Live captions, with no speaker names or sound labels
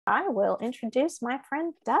I will introduce my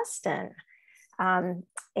friend Dustin.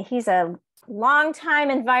 He's a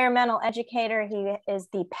longtime environmental educator. He is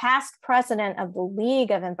the past president of the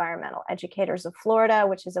League of Environmental Educators of Florida,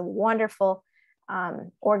 which is a wonderful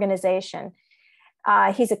organization.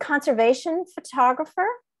 He's a conservation photographer,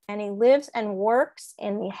 and he lives and works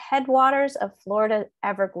in the headwaters of Florida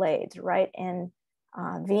Everglades, right in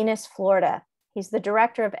Venus, Florida. He's the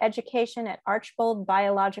director of education at Archbold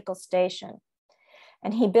Biological Station.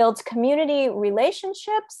 And he builds community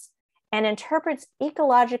relationships and interprets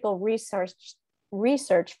ecological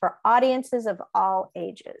research for audiences of all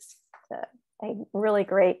ages. So a really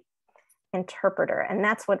great interpreter. And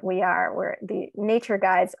that's what we are. The nature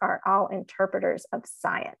guides are all interpreters of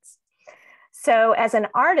science. So as an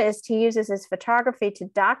artist, he uses his photography to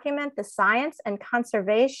document the science and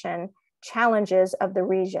conservation challenges of the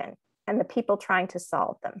region and the people trying to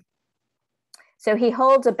solve them. So he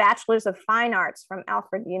holds a Bachelors of Fine Arts from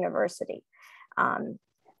Alfred University.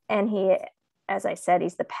 And he, as I said,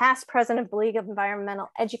 he's the past president of the League of Environmental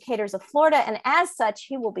Educators of Florida. And as such,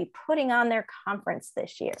 he will be putting on their conference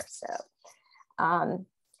this year.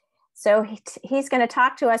 So he's going to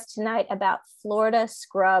talk to us tonight about Florida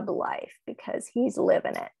scrub life because he's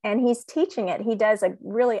living it and he's teaching it. He does a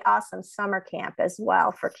really awesome summer camp as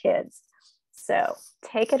well for kids. So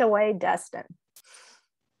take it away, Dustin.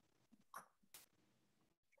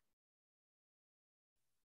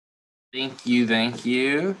 Thank you, thank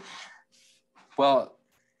you. Well,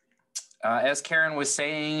 as Karen was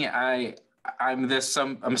saying, I'm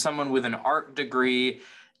someone with an art degree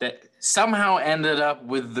that somehow ended up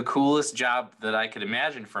with the coolest job that I could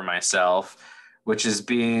imagine for myself, which is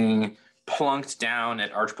being plunked down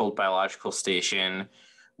at Archbold Biological Station,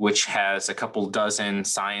 which has a couple dozen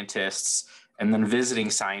scientists and then visiting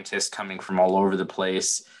scientists coming from all over the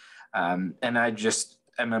place. And I just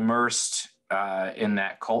am immersed in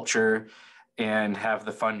that culture and have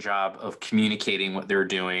the fun job of communicating what they're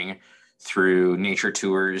doing through nature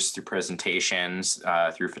tours, through presentations,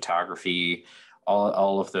 through photography,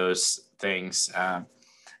 all of those things.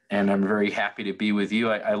 And I'm very happy to be with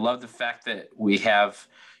you. I love the fact that we have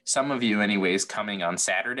some of you anyways coming on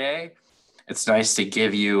Saturday. It's nice to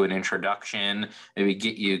give you an introduction, maybe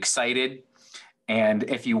get you excited. And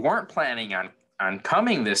if you weren't planning on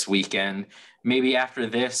coming this weekend, maybe after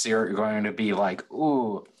this, you're going to be like,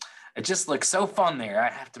 ooh, it just looks so fun there. I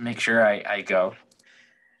have to make sure I go.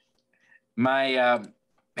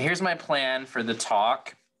 Here's my plan for the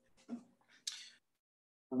talk.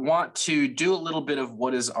 Want to do a little bit of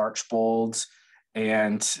what is Archbold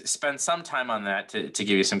and spend some time on that to give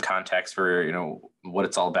you some context for, what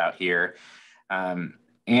it's all about here.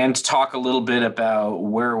 And talk a little bit about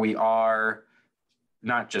where we are,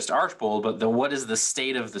 not just Archbold, but what is the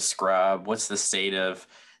state of the scrub? What's the state of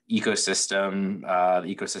the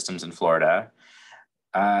ecosystems in Florida?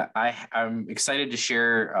 I'm excited to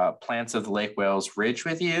share plants of the Lake Wales Ridge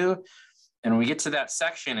with you. And when we get to that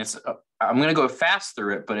section, I'm going to go fast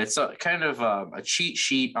through it, but it's kind of a cheat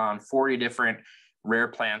sheet on 40 different rare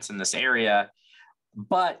plants in this area.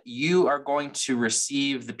 But you are going to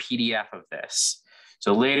receive the PDF of this.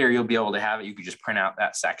 So later you'll be able to have it. You could just print out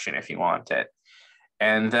that section if you want it.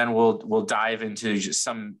 And then we'll dive into just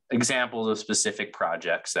some examples of specific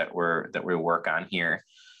projects that we work on here.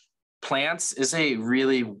 Plants is a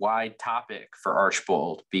really wide topic for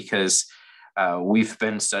Archbold because we've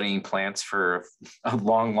been studying plants for a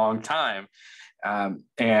long, long time. And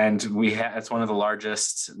it's one of the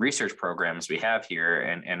largest research programs we have here.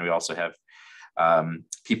 And we also have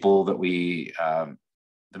people that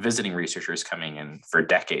the visiting researchers coming in for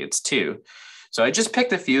decades too. So I just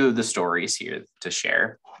picked a few of the stories here to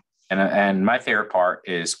share. And my favorite part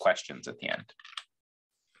is questions at the end.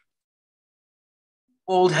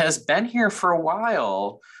 Archbold has been here for a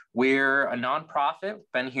while. We're a nonprofit,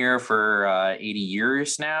 been here for 80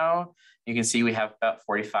 years now. You can see we have about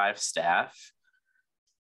 45 staff.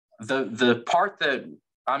 The part that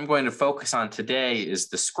I'm going to focus on today is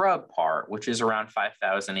the scrub part, which is around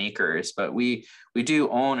 5,000 acres, but we do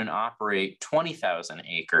own and operate 20,000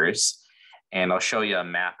 acres. And I'll show you a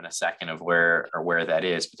map in a second of where that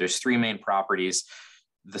is. But there's three main properties.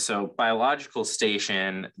 So biological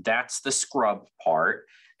station, that's the scrub part.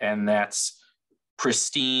 And that's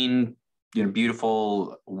pristine,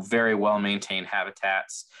 beautiful, very well-maintained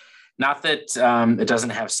habitats. Not that it doesn't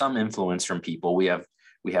have some influence from people. We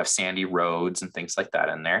have sandy roads and things like that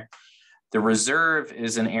in there. The reserve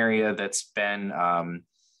is an area that's been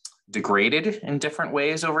degraded in different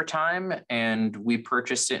ways over time. And we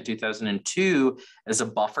purchased it in 2002 as a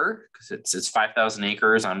buffer because it's 5,000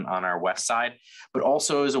 acres on our west side, but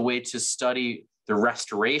also as a way to study the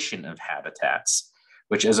restoration of habitats.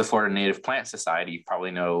 which as a Florida Native Plant Society, you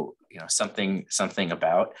probably know, something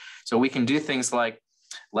about. So we can do things like,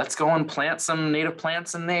 let's go and plant some native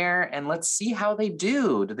plants in there and let's see how they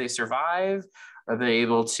do. Do they survive? Are they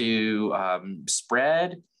able to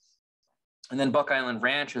spread? And then Buck Island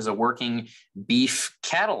Ranch is a working beef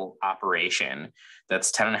cattle operation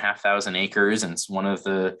that's 10,500 acres, and it's one of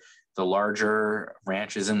the larger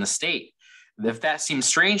ranches in the state. If that seems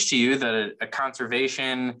strange to you, that a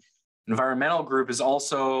conservation environmental group is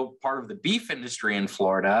also part of the beef industry in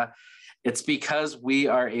Florida, it's because we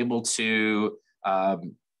are able to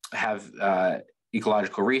have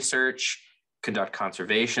ecological research, conduct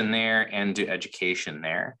conservation there, and do education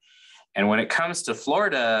there. And when it comes to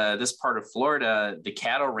Florida, this part of Florida, the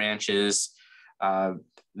cattle ranches,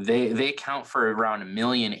 they count for around 1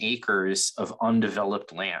 million acres of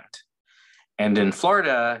undeveloped land. And in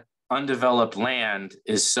Florida, undeveloped land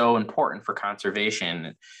is so important for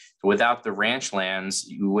conservation. Without the ranch lands,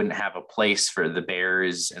 you wouldn't have a place for the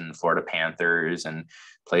bears and the Florida panthers and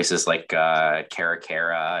places like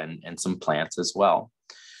caracara and some plants as well.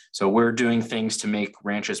 So we're doing things to make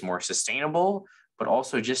ranches more sustainable, but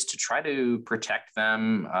also just to try to protect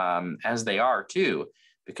them as they are too,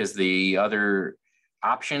 because the other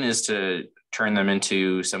option is to turn them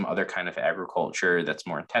into some other kind of agriculture that's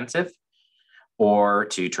more intensive, or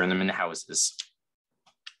to turn them into houses.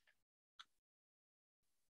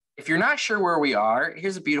 If you're not sure where we are,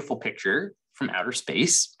 here's a beautiful picture from outer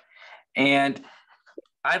space. And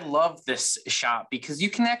I love this shot because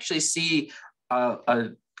you can actually see a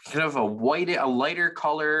kind of a lighter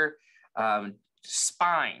color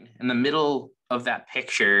spine in the middle of that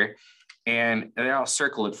picture. And I'll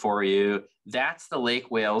circle it for you. That's the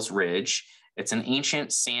Lake Wales Ridge. It's an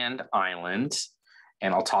ancient sand island.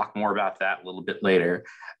 And I'll talk more about that a little bit later.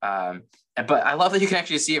 But I love that you can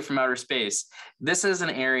actually see it from outer space. This is an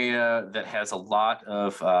area that has a lot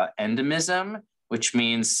of endemism, which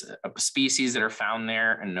means species that are found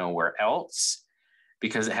there and nowhere else,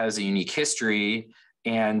 because it has a unique history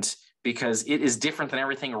and because it is different than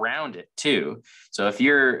everything around it too. So if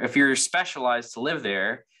you're specialized to live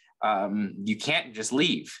there, you can't just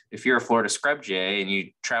leave. If you're a Florida scrub jay and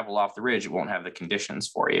you travel off the ridge, it won't have the conditions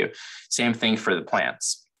for you. Same thing for the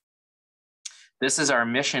plants. This is our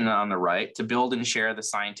mission on the right, to build and share the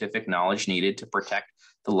scientific knowledge needed to protect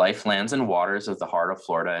the life, lands, and waters of the heart of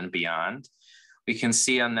Florida and beyond. We can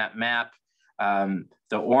see on that map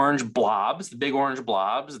the orange blobs, the big orange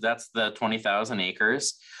blobs, that's the 20,000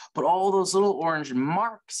 acres. But all those little orange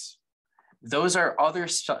marks, those are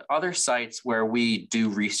other sites where we do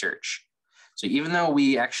research. So even though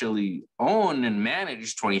we actually own and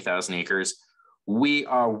manage 20,000 acres, we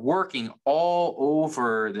are working all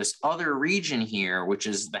over this other region here, which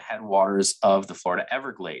is the headwaters of the Florida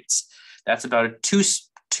Everglades. That's about a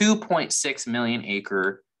 2.6 million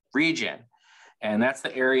acre region. And that's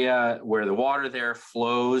the area where the water there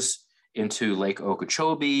flows into Lake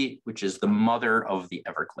Okeechobee, which is the mother of the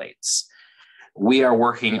Everglades. We are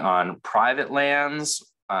working on private lands,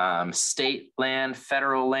 state land,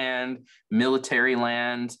 federal land, military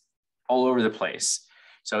land, all over the place.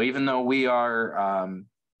 So even though we are,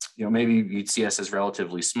 maybe you'd see us as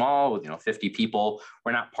relatively small with, 50 people,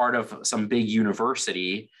 we're not part of some big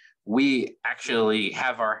university. We actually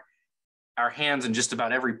have our hands in just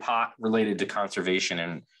about every pot related to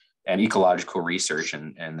conservation and ecological research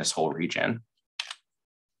in this whole region.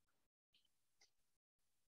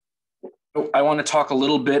 I want to talk a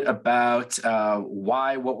little bit about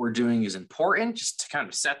why what we're doing is important, just to kind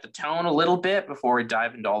of set the tone a little bit before we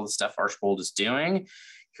dive into all the stuff Archbold is doing.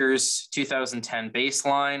 Here's 2010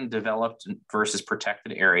 baseline, developed versus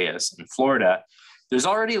protected areas in Florida. There's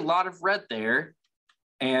already a lot of red there,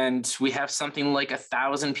 and we have something like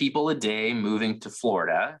 1,000 people a day moving to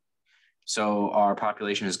Florida. So our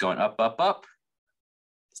population is going up, up, up.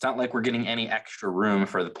 It's not like we're getting any extra room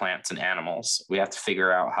for the plants and animals. We have to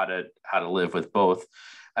figure out how to live with both.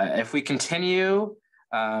 If we continue,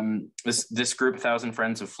 this group, 1,000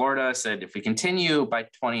 Friends of Florida, said if we continue by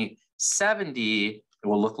 2070, it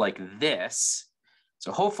will look like this.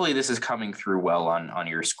 So hopefully this is coming through well on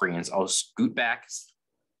your screens. I'll scoot back.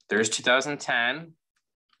 There's 2010.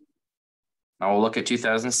 Now we'll look at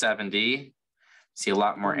 2070. See a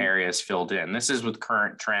lot more areas filled in. This is with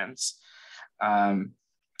current trends.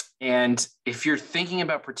 And if you're thinking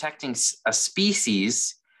about protecting a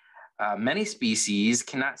species, many species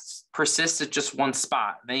cannot persist at just one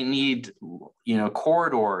spot. They need,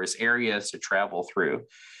 corridors, areas to travel through.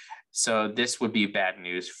 So this would be bad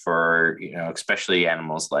news for, especially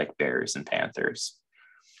animals like bears and panthers.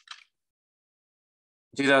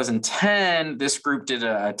 In 2010, this group did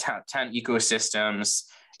a top 10 ecosystems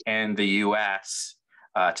in the US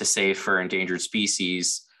to save for endangered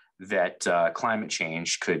species that climate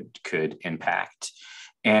change could impact.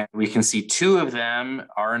 And we can see 2 of them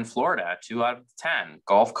are in Florida, 2 out of 10,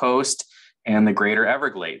 Gulf Coast and the Greater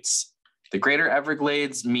Everglades. The Greater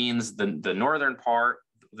Everglades means the northern part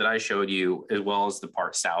that I showed you, as well as the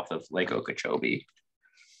part south of Lake Okeechobee.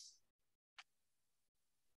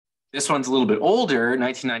 This one's a little bit older,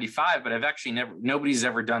 1995, but I've actually nobody's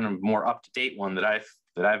ever done a more up-to-date one that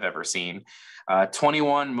I've ever seen.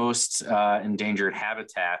 21 most endangered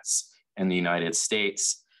habitats in the United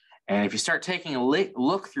States. And if you start taking a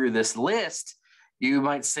look through this list, you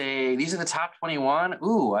might say, these are the top 21.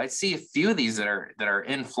 Ooh, I see a few of these that are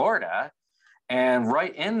in Florida. And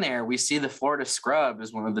right in there, we see the Florida scrub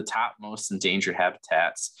is one of the top most endangered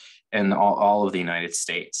habitats in all of the United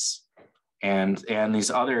States. And these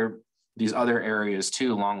other areas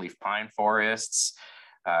too, longleaf pine forests,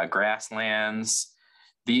 grasslands,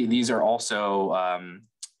 these are also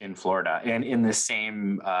in Florida and in the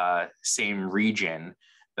same region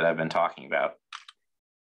that I've been talking about.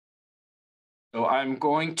 So I'm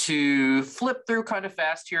going to flip through kind of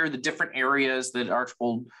fast here the different areas that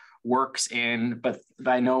Archbold works in, but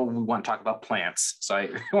I know we want to talk about plants. So I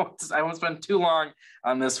won't spend too long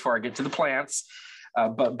on this before I get to the plants.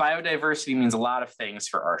 But biodiversity means a lot of things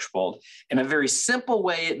for Archbold. In a very simple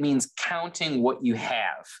way, it means counting what you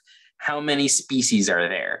have. How many species are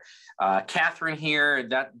there? Catherine here,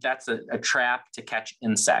 that's a trap to catch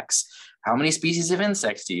insects. How many species of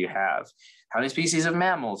insects do you have? How many species of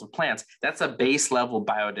mammals, of plants? That's a base level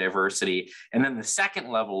biodiversity. And then the second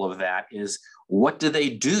level of that is, what do they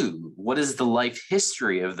do? What is the life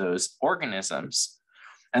history of those organisms?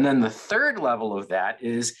 And then the third level of that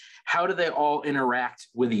is, how do they all interact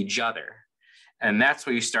with each other? And that's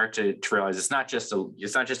where you start to realize it's not just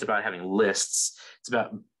about having lists. It's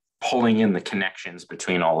about pulling in the connections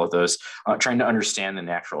between all of those, trying to understand the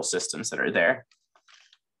natural systems that are there.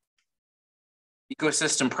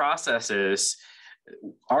 Ecosystem processes.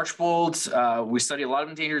 Archbold, we study a lot of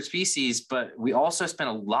endangered species, but we also spend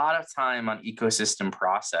a lot of time on ecosystem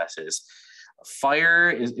processes.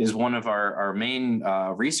 Fire is one of our main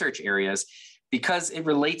research areas because it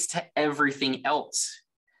relates to everything else.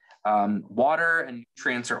 Water and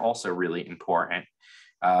nutrients are also really important.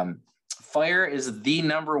 Fire is the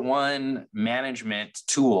 #1 management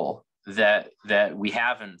tool that we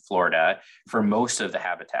have in Florida for most of the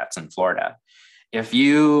habitats in Florida. If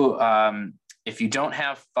you don't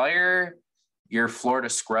have fire, your Florida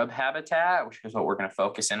scrub habitat, which is what we're going to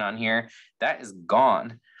focus in on here, that is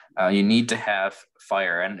gone. You need to have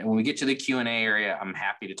fire. And when we get to the Q&A area, I'm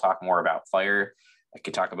happy to talk more about fire. I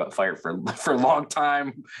could talk about fire for a long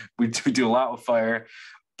time. We do a lot with fire.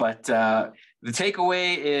 But the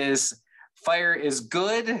takeaway is, fire is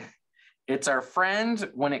good. It's our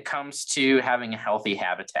friend when it comes to having a healthy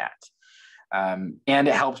habitat. And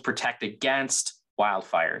it helps protect against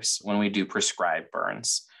wildfires when we do prescribed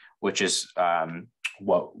burns, which is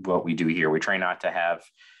what we do here. We try not to have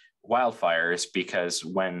wildfires because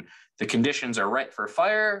when the conditions are right for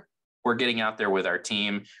fire, we're getting out there with our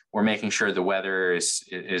team. We're making sure the weather is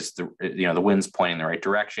the wind's pointing in the right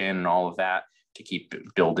direction and all of that to keep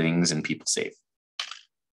buildings and people safe.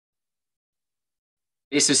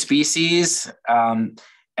 Invasive species, and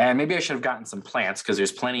maybe I should have gotten some plants because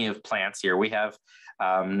there's plenty of plants here. We have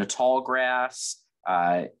Natal grass,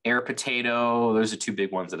 air potato. Those are 2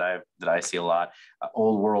 big ones that I see a lot.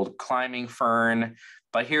 Old world climbing fern.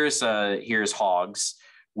 But here's hogs,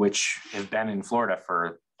 which have been in Florida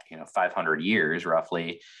for 500 years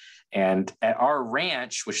roughly. And at our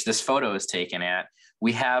ranch, which this photo is taken at,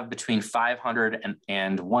 we have between 500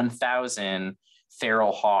 and 1,000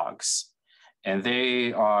 feral hogs. And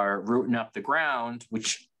they are rooting up the ground,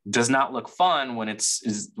 which does not look fun when it's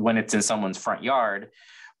in someone's front yard.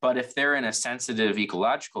 But if they're in a sensitive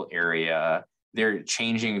ecological area, they're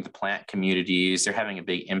changing the plant communities. They're having a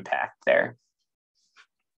big impact there.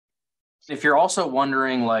 If you're also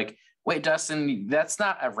wondering, like, wait, Dustin, that's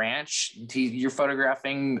not a ranch. You're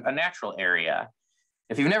photographing a natural area.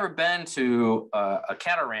 If you've never been to a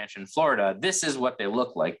cattle ranch in Florida, this is what they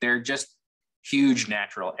look like. They're just huge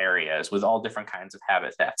natural areas with all different kinds of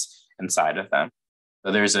habitats inside of them.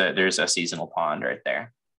 So there's a seasonal pond right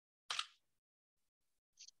there.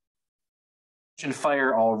 I mentioned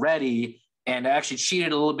fire already, and I actually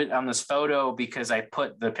cheated a little bit on this photo because I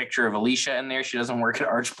put the picture of Alicia in there. She doesn't work at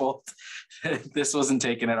Archbold. This wasn't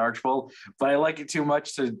taken at Archbold, but I like it too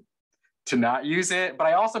much to not use it. But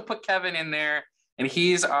I also put Kevin in there, and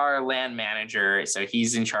he's our land manager. So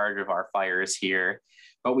he's in charge of our fires here.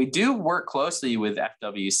 But we do work closely with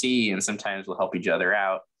FWC, and sometimes we'll help each other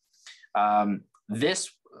out. This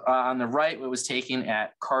on the right, it was taken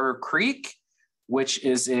at Carter Creek, which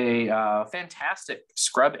is a fantastic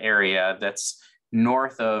scrub area that's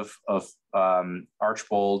north of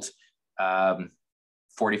Archbold,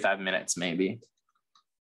 45 minutes maybe.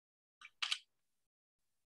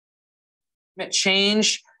 Climate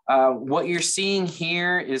change, what you're seeing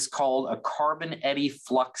here is called a carbon eddy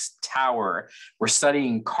flux tower. We're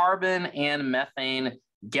studying carbon and methane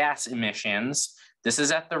gas emissions. This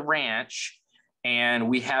is at the ranch, and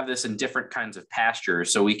we have this in different kinds of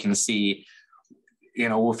pastures. So we can see, you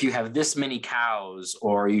know, if you have this many cows,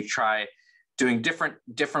 or you try doing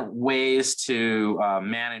different ways to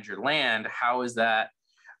manage your land, how is that,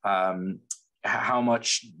 how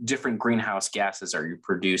much different greenhouse gases are you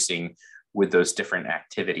producing with those different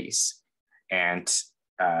activities? And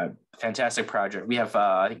fantastic project. We have,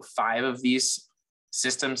 I think, 5 of these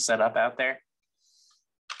systems set up out there.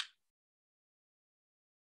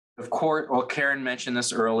 Of course, well, Karen mentioned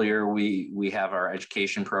this earlier, we have our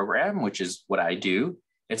education program, which is what I do.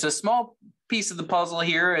 It's a small piece of the puzzle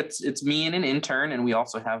here. It's me and an intern, and we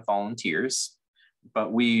also have volunteers.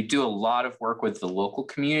 But we do a lot of work with the local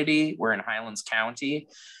community. We're in Highlands County.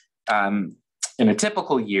 In a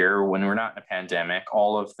typical year, when we're not in a pandemic,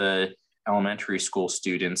 all of the elementary school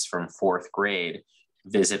students from 4th grade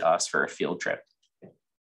visit us for a field trip.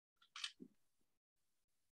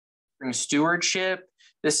 Stewardship.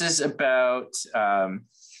 This is about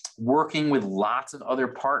working with lots of other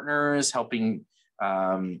partners, helping,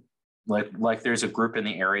 like there's a group in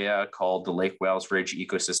the area called the Lake Wales Ridge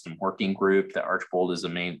Ecosystem Working Group that Archbold is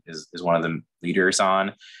one of the leaders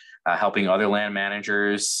on, helping other land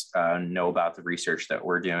managers know about the research that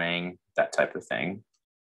we're doing, that type of thing.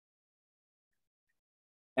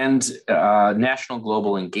 And national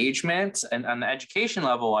global engagement. And on the education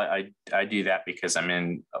level, I do that because I'm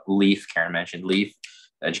in LEAF. Karen mentioned LEAF,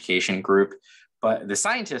 the education group, but the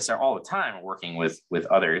scientists are all the time working with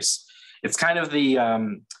others. It's kind of the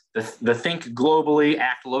think globally,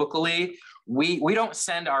 act locally. We don't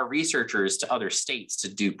send our researchers to other states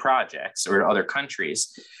to do projects or to other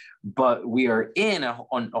countries, but we are in a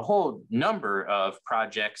whole number of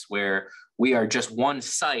projects where we are just one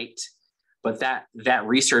site, but that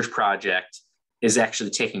research project is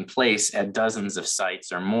actually taking place at dozens of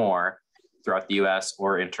sites or more throughout the US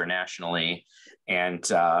or internationally. And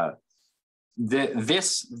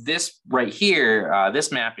this right here,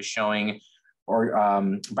 this map is showing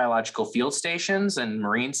biological field stations and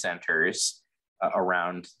marine centers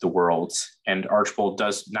around the world. And Archbold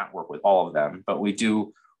does not work with all of them, but we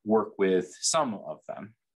do work with some of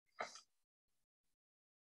them.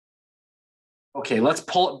 Okay, let's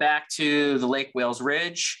pull it back to the Lake Wales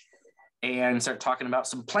Ridge and start talking about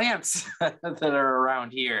some plants that are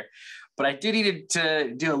around here. But I do need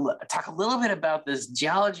to talk a little bit about this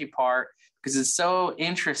geology part because it's so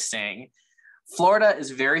interesting. Florida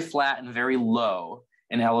is very flat and very low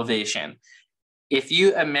in elevation. If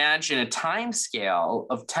you imagine a time scale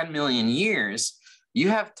of 10 million years, you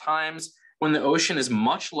have times when the ocean is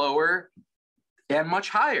much lower and much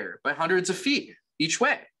higher by hundreds of feet each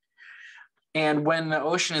way. And when the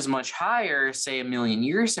ocean is much higher, say 1 million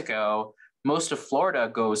years ago, most of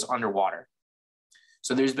Florida goes underwater.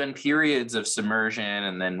 So there's been periods of submersion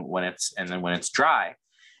and then when it's dry.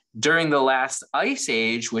 During the last ice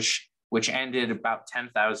age, which ended about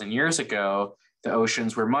 10,000 years ago, the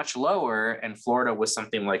oceans were much lower and Florida was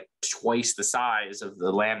something like twice the size of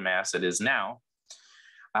the landmass it is now.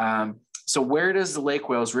 So where does the Lake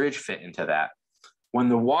Wales Ridge fit into that? When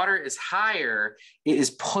the water is higher, it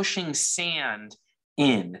is pushing sand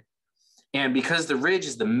in. And because the ridge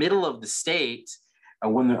is the middle of the state,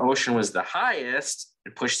 when the ocean was the highest,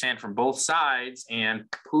 it pushed sand from both sides and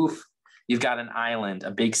poof, you've got an island,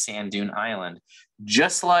 a big sand dune island.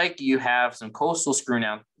 Just like you have some coastal scrub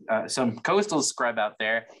out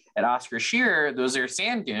there at Oscar Shearer, those are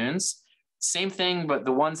sand dunes. Same thing, but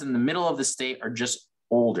the ones in the middle of the state are just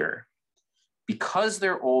older. Because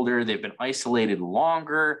they're older, they've been isolated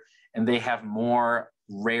longer, and they have more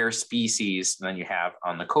rare species than you have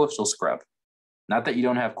on the coastal scrub. Not that you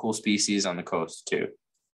don't have cool species on the coast too.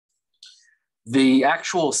 The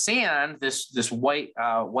actual sand, this white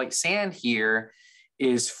sand here,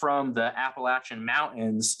 is from the Appalachian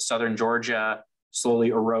Mountains, southern Georgia, slowly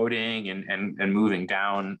eroding and moving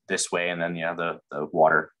down this way, and then the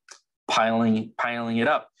water piling it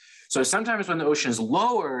up. So sometimes when the ocean is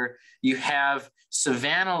lower, you have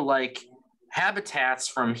savanna-like habitats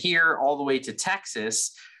from here all the way to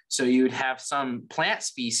Texas. So you would have some plant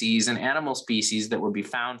species and animal species that would be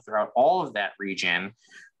found throughout all of that region.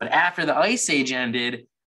 But after the ice age ended,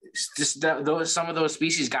 some of those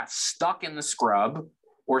species got stuck in the scrub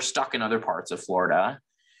or stuck in other parts of Florida.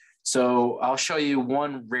 So I'll show you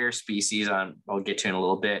one rare species I'll get to in a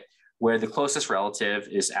little bit, where the closest relative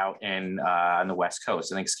is out on the West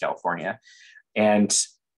Coast. I think it's California. And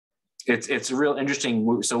it's real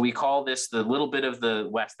interesting. So we call this the little bit of the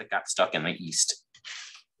West that got stuck in the East.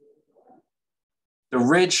 The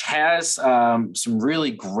ridge has some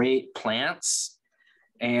really great plants,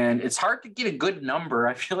 and it's hard to get a good number.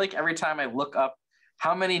 I feel like every time I look up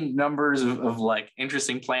how many numbers of like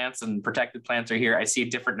interesting plants and protected plants are here, I see a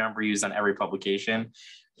different number used on every publication.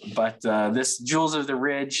 But this Jewels of the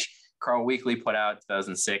Ridge, Carl Weekly put out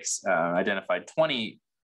 2006, identified 20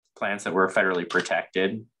 plants that were federally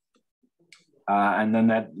protected. And then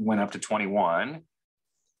that went up to 21.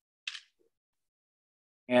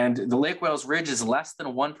 And the Lake Wales Ridge is less than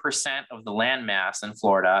 1% of the landmass in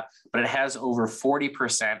Florida, but it has over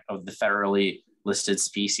 40% of the federally listed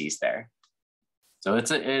species there. So it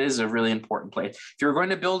is a really important place. If you're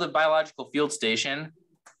going to build a biological field station,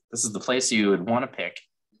 this is the place you would want to pick.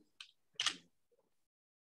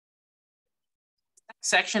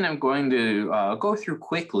 Section I'm going to go through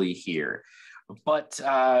quickly here, but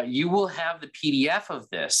you will have the PDF of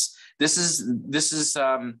this. This is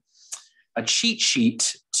a cheat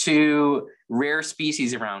sheet to rare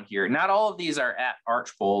species around here. Not all of these are at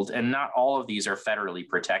Archbold, and not all of these are federally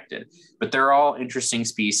protected, but they're all interesting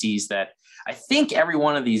species that I think every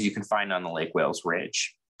one of these you can find on the Lake Wales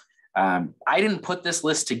Ridge. I didn't put this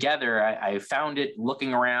list together. I found it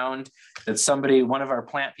looking around that one of our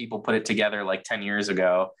plant people put it together like 10 years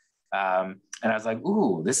ago. And I was like,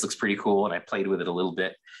 ooh, this looks pretty cool. And I played with it a little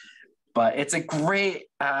bit. But it's a great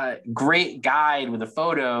guide with a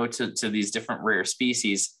photo to these different rare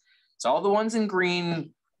species. So all the ones in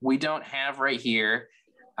green, we don't have right here.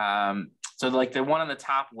 So like the one on the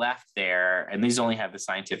top left there, and these only have the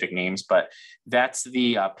scientific names, but that's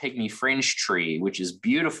the pygmy fringe tree, which is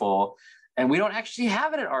beautiful. And we don't actually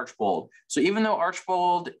have it at Archbold. So even though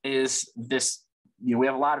Archbold is this, we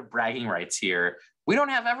have a lot of bragging rights here, we don't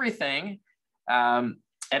have everything.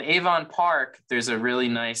 At Avon Park, there's a really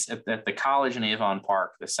nice, at the college in Avon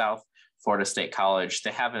Park, the South Florida State College,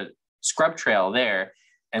 they have a scrub trail there,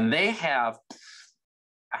 and they have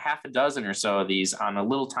a half a dozen or so of these on a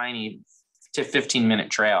little tiny 15-minute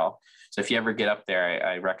trail. So if you ever get up there,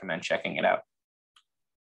 I recommend checking it out.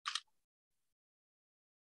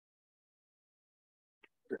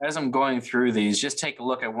 As I'm going through these, just take a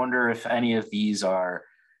look. I wonder if any of these are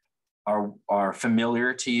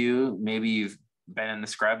familiar to you. Maybe you've been in the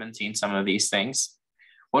scrub and seen some of these things.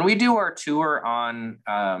 When we do our tour on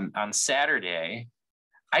Saturday,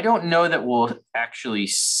 I don't know that we'll actually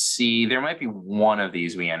see, there might be one of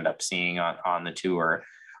these we end up seeing on the tour,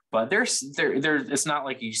 but it's not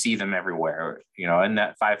like you see them everywhere. In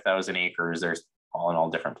that 5,000 acres, there's all in all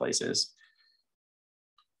different places.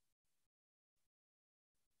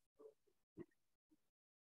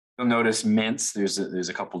 You'll notice mints. There's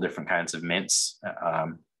a couple different kinds of mints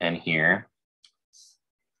in here.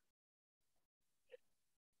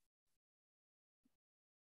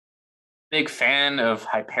 Big fan of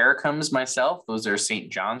hypericums myself. Those are St.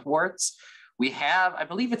 John's worts. We have, I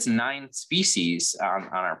believe it's 9 species on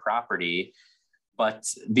our property, but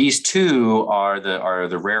these 2 are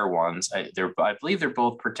the rare ones. I believe they're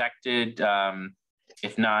both protected,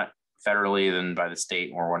 if not federally, then by the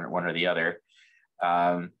state or one or the other.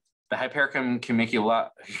 The Hypericum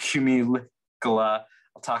cumulicula,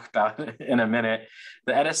 I'll talk about it in a minute.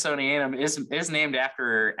 The Edisonianum is named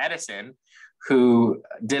after Edison, who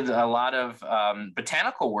did a lot of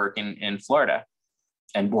botanical work in Florida,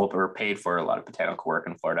 and were paid for a lot of botanical work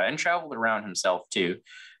in Florida, and traveled around himself too.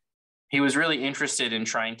 He was really interested in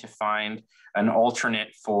trying to find an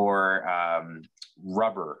alternate for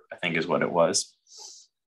rubber, I think is what it was.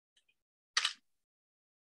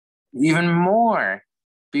 Even more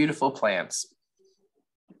beautiful plants.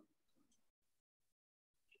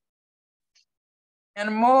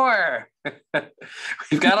 And more.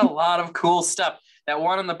 We've got a lot of cool stuff. That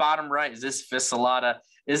one on the bottom right, is this Fasciculata,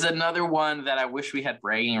 is another one that I wish we had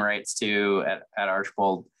bragging rights to at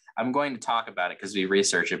Archbold. I'm going to talk about it because we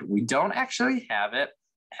researched it, but we don't actually have it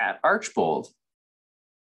at Archbold.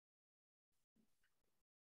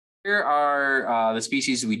 Here are the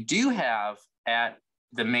species we do have at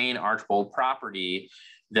the main Archbold property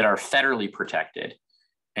that are federally protected.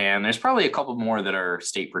 And there's probably a couple more that are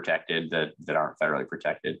state protected that aren't federally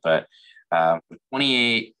protected, but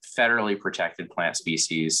 28 federally protected plant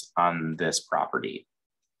species on this property.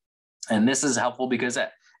 And this is helpful because it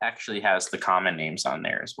actually has the common names on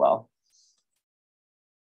there as well.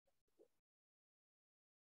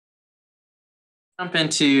 Jump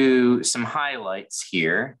into some highlights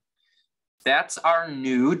here. That's our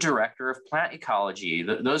new director of plant ecology.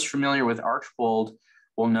 Those familiar with Archbold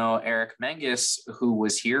will know Eric Menges, who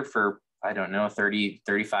was here for, I don't know, 30,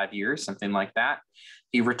 35 years, something like that.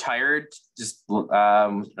 He retired just, I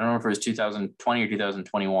don't know if it was 2020 or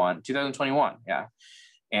 2021, 2021, yeah.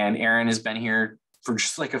 And Aaron has been here for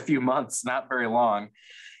just like a few months, not very long.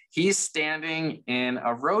 He's standing in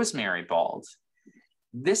a rosemary bald.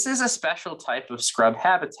 This is a special type of scrub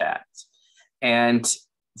habitat. And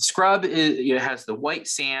scrub it has the white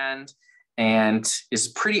sand and is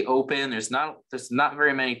pretty open. There's not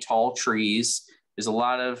very many tall trees. There's a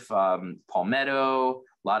lot of palmetto,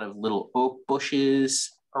 a lot of little oak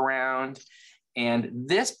bushes around. And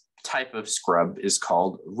this type of scrub is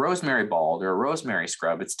called rosemary bald or rosemary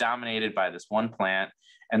scrub. It's dominated by this one plant,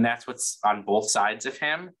 and that's what's on both sides of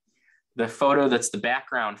him. The photo that's the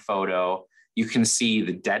background photo, you can see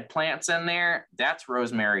the dead plants in there. That's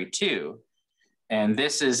rosemary too. And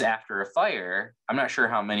this is after a fire. I'm not sure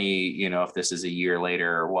how many, if this is a year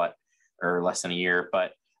later or what, or less than a year,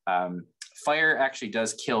 but fire actually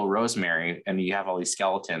does kill rosemary, and you have all these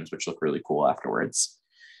skeletons, which look really cool afterwards.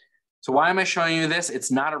 So why am I showing you this?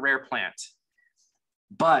 It's not a rare plant,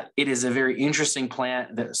 but it is a very interesting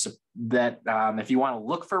plant that if you want to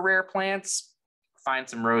look for rare plants, find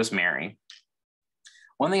some rosemary.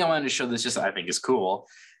 One thing I wanted to show this, just I think is cool,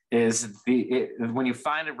 is when you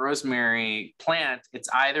find a rosemary plant, it's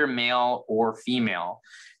either male or female.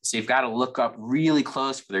 So you've got to look up really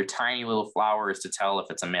close for their tiny little flowers to tell if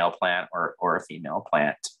it's a male plant or a female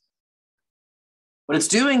plant. But it's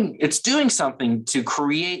doing something to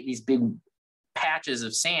create these big patches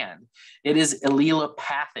of sand. It is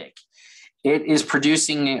allelopathic. It is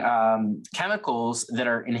producing chemicals that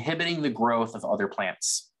are inhibiting the growth of other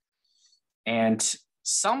plants. And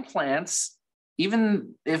some plants,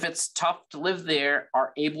 even if it's tough to live there,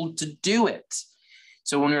 are able to do it.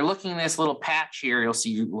 So when you're looking at this little patch here, you'll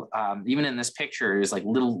see, even in this picture, there's like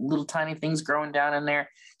little tiny things growing down in there.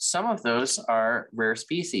 Some of those are rare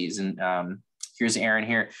species. And here's Aaron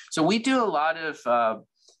here. So we do a lot of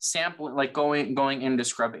sampling, like going into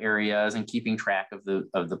scrub areas and keeping track of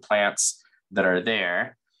the plants that are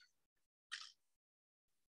there.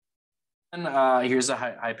 And here's a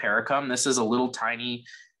hypericum. This is a little tiny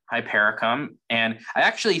hypericum, and I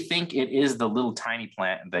actually think it is the little tiny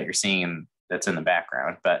plant that you're seeing that's in the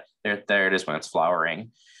background, but there it is when it's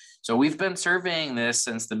flowering. So we've been surveying this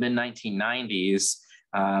since the mid-1990s,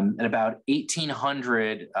 and about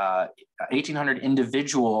 1,800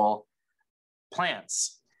 individual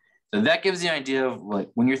plants. So that gives you an idea of, like,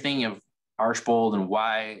 when you're thinking of Archbold and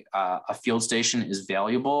why a field station is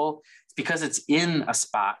valuable, it's because it's in a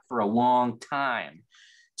spot for a long time.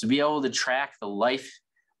 To be able to track the life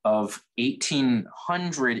of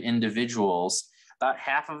 1,800 individuals, about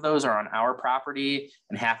half of those are on our property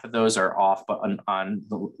and half of those are off, but on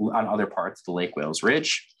other parts of the Lake Wales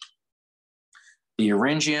Ridge. The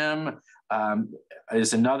Eryngium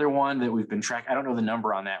is another one that we've been tracking. I don't know the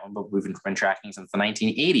number on that one, but we've been tracking since the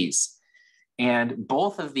 1980s. And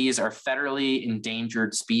both of these are federally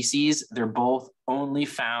endangered species. They're both only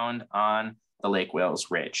found on the Lake Wales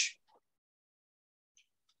Ridge.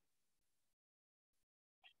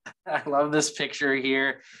 I love this picture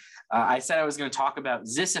here. I said I was going to talk about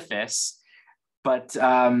Ziziphus, but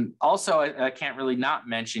also I can't really not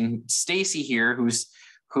mention Stacy here,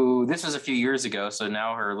 who this was a few years ago, so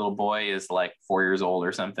now her little boy is like 4 years old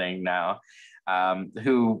or something now,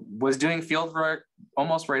 who was doing field work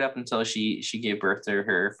almost right up until she gave birth to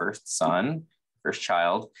her first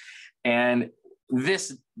child. And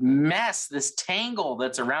this mess, this tangle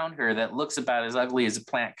that's around her that looks about as ugly as a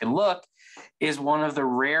plant can look, is one of the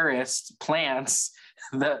rarest plants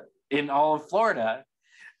that in all of Florida,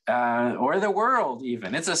 or the world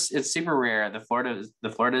even. It's super rare. The Florida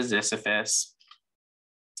Ziziphus.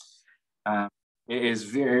 It is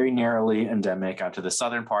very narrowly endemic onto the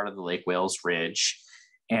southern part of the Lake Wales Ridge.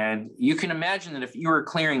 And you can imagine that if you were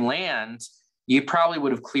clearing land, you probably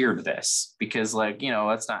would have cleared this, because, like,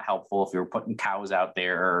 that's not helpful if you were putting cows out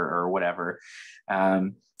there or whatever.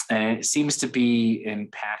 And it seems to be in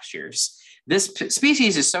pastures. This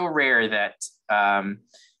species is so rare that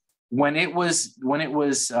when it was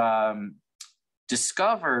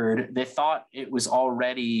discovered, they thought it was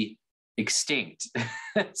already extinct.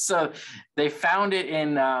 So they found it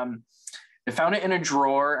in a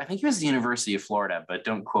drawer. I think it was the University of Florida, but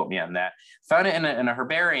don't quote me on that. Found it in a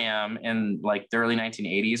herbarium in like the early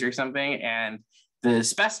 1980s or something, and the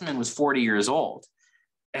specimen was 40 years old,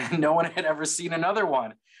 and no one had ever seen another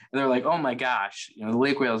one. And they're like, oh my gosh, the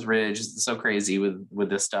Lake Wales Ridge is so crazy with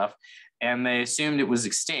this stuff, and they assumed it was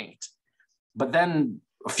extinct. But then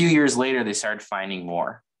a few years later, they started finding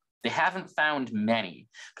more. They haven't found many,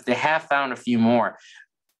 but they have found a few more.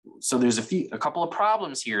 So there's a couple of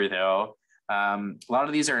problems here, though. A lot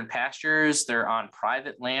of these are in pastures. They're on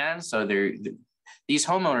private land, so these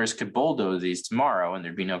homeowners could bulldoze these tomorrow,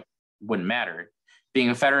 and wouldn't matter. Being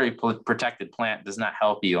a federally protected plant does not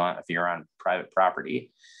help you if you're on private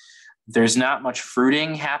property. There's not much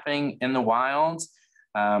fruiting happening in the wild.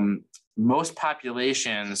 Most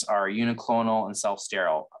populations are uniclonal and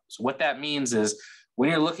self-sterile. So what that means is when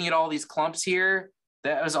you're looking at all these clumps here,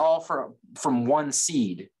 that was all from one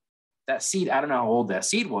seed. That seed, I don't know how old that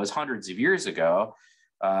seed was, hundreds of years ago.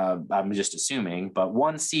 I'm just assuming, but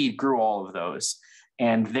one seed grew all of those,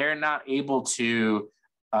 and they're not able to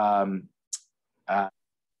pollinate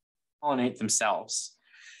themselves.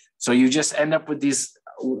 So you just end up with these,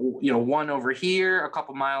 one over here, a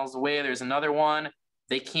couple miles away, there's another one.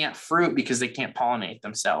 They can't fruit because they can't pollinate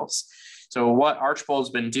themselves. So what Archbold's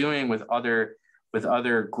been doing with other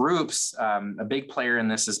groups, a big player in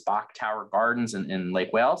this is Bach Tower Gardens in Lake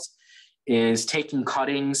Wales, is taking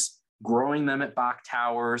cuttings, growing them at Bach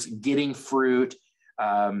Towers, getting fruit,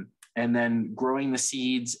 and then growing the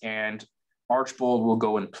seeds, and Archbold will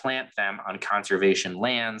go and plant them on conservation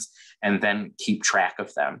lands and then keep track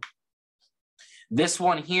of them. This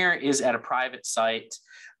one here is at a private site,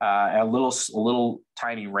 a little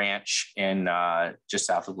tiny ranch in just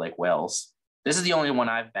south of Lake Wales. This is the only one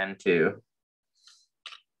I've been to.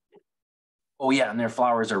 Oh yeah, and their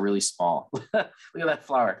flowers are really small. Look at that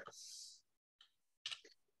flower.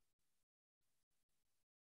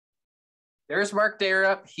 There's Mark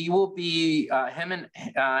Darup. He will be, him and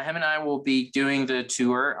I will be doing the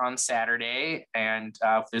tour on Saturday. And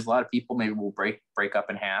if there's a lot of people, maybe we'll break up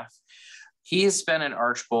in half. He has been in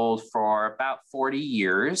Archbold for about 40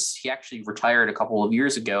 years. He actually retired a couple of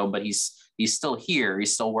years ago, but he's still here. He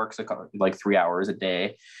still works like 3 hours a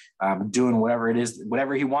day, doing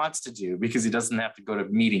whatever he wants to do, because he doesn't have to go to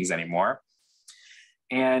meetings anymore.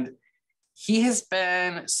 And he has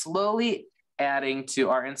been slowly adding to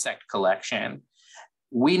our insect collection.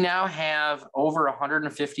 We now have over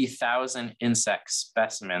 150,000 insect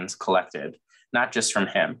specimens collected, not just from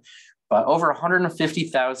him, but over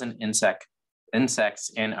 150,000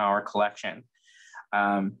 insects in our collection.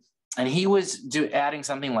 And he was adding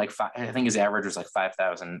something like I think his average was like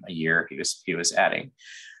 5,000 a year he was adding.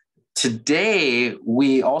 Today,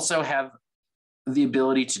 we also have the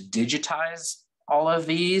ability to digitize all of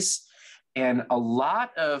these. And a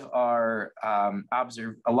lot of our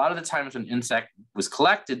a lot of the times when insect was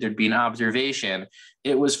collected, there'd be an observation.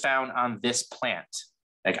 It was found on this plant,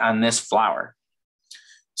 like on this flower.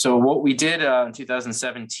 So what we did in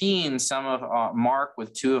 2017, Mark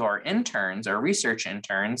with two of our interns, our research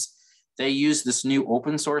interns, they used this new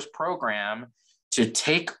open source program to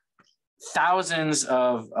take thousands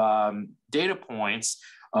of data points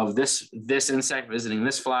of this insect visiting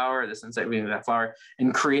this flower, this insect visiting that flower,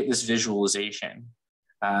 and create this visualization.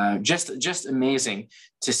 Just amazing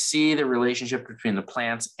to see the relationship between the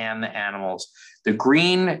plants and the animals. The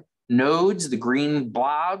green nodes, the green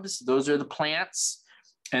blobs, those are the plants.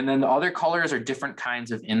 And then the other colors are different kinds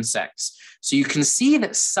of insects. So you can see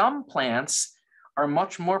that some plants are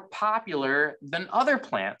much more popular than other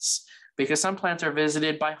plants, because some plants are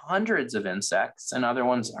visited by hundreds of insects and other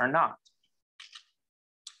ones are not.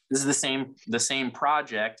 This is the same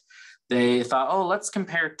project. They thought, oh, let's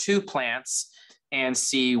compare two plants and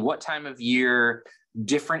see what time of year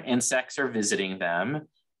different insects are visiting them.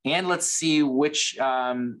 And let's see which,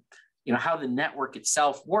 how the network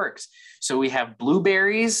itself works. So we have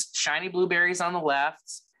blueberries, shiny blueberries on the left,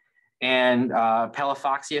 and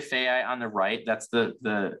Pelophoxia fei on the right. That's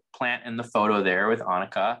the plant in the photo there with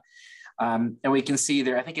Annika. And we can see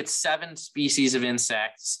there, I think it's 7 species of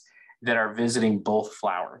insects that are visiting both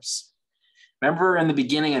flowers. Remember in the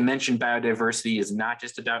beginning, I mentioned biodiversity is not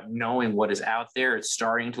just about knowing what is out there, it's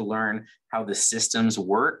starting to learn how the systems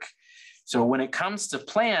work. So when it comes to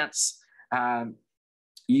plants, knowing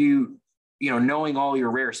all your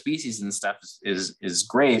rare species and stuff is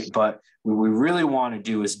great, but what we really want to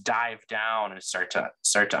do is dive down and start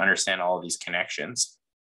to understand all of these connections.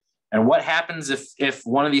 And what happens if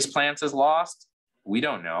one of these plants is lost? We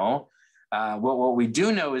don't know. What we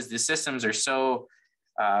do know is the systems are so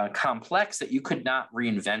complex that you could not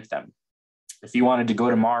reinvent them. If you wanted to go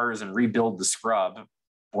to Mars and rebuild the scrub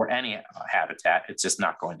or any habitat, it's just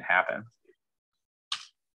not going to happen.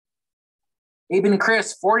 Abe and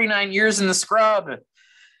Chris, 49 years in the scrub.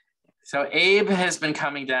 So Abe has been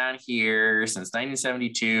coming down here since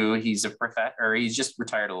 1972. He's a professor, he's just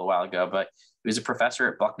retired a little while ago, but he was a professor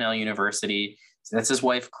at Bucknell University. So that's his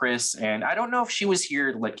wife, Chris. And I don't know if she was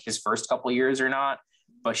here like his first couple of years or not,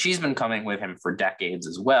 but she's been coming with him for decades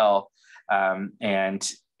as well,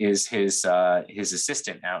 and is his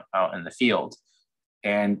assistant out in the field.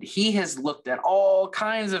 And he has looked at all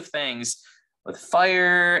kinds of things with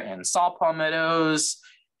fire and salt palmettos.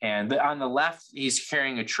 And on the left, he's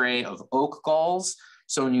carrying a tray of oak galls.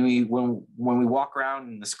 So when we walk around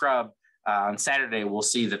in the scrub on Saturday, we'll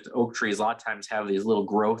see that the oak trees a lot of times have these little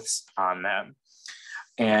growths on them.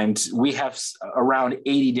 And we have around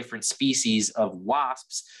 80 different species of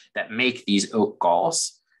wasps that make these oak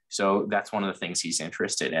galls. So that's one of the things he's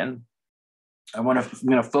interested in. I'm going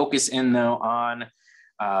to focus in though on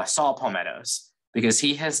salt palmettos, because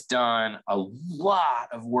he has done a lot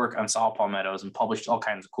of work on salt palmettos and published all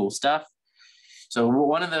kinds of cool stuff. So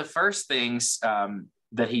one of the first things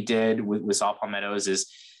that he did with salt palmettos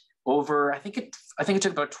is over, I think it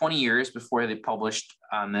took about 20 years before they published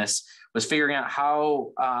on this, was figuring out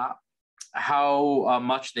how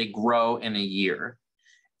much they grow in a year.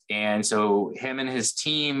 And so him and his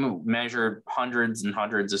team measured hundreds and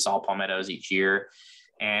hundreds of salt palmettos each year.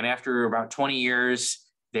 And after about 20 years,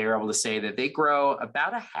 they were able to say that they grow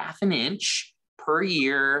about a half an inch per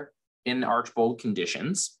year in Archbold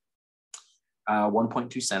conditions,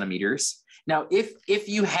 1.2 centimeters. Now, if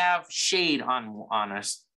you have shade on a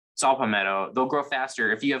salt palmetto, they'll grow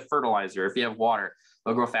faster. If you have fertilizer, if you have water,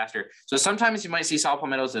 they'll grow faster. So sometimes you might see salt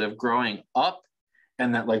palmettos that are growing up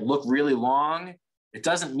and that like look really long. It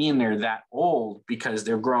doesn't mean they're that old, because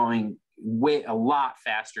they're growing a lot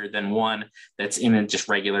faster than one that's in just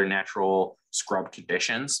regular natural scrub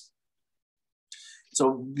conditions.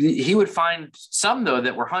 So he would find some though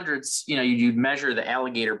that were hundreds. You'd measure the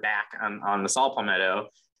alligator back on the salt palmetto,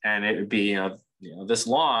 and it would be this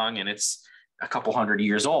long, and it's a couple hundred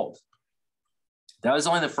years old. That was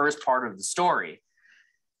only the first part of the story.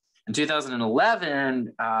 In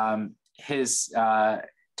 2011, his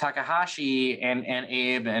Takahashi and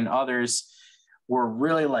Abe and others were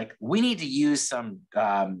really like, we need to use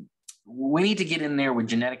we need to get in there with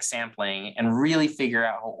genetic sampling and really figure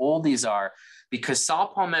out how old these are, because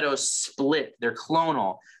salt palmettos split. They're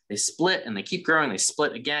clonal. They split and they keep growing. They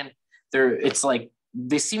split again. It's like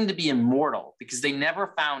they seem to be immortal, because they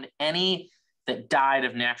never found any that died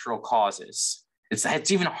of natural causes.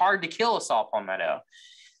 It's even hard to kill a salt palmetto.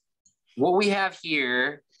 What we have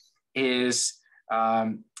here is,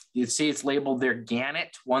 you see it's labeled there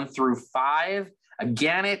gannet 1 through 5. A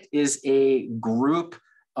gannet is a group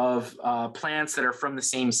of plants that are from the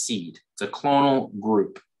same seed. It's a clonal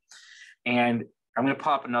group. And I'm going to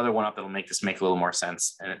pop another one up that'll make this make a little more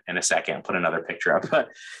sense in a second. I'll put another picture up. But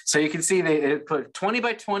so you can see they put 20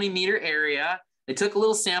 by 20 meter area. They took a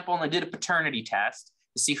little sample and they did a paternity test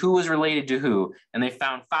to see who was related to who. And they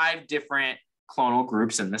found 5 different clonal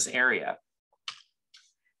groups in this area.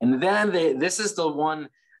 And then this is the one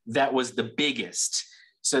that was the biggest.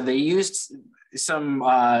 So they used some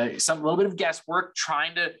little bit of guesswork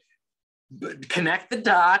trying to connect the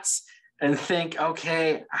dots and think,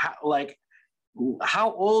 okay,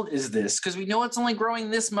 how old is this? Because we know it's only growing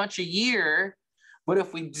this much a year, but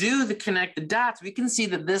if we do connect the dots, we can see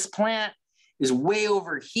that this plant is way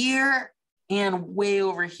over here and way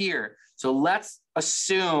over here. So let's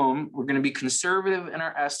assume, we're going to be conservative in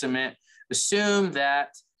our estimate, assume that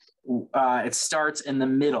it starts in the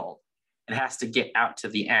middle. It has to get out to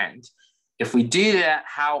the end. If we do that,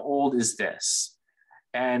 how old is this?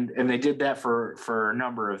 And they did that for a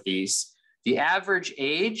number of these. The average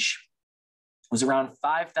age was around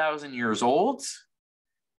 5,000 years old.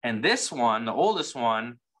 And this one, the oldest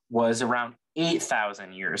one, was around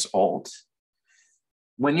 8,000 years old.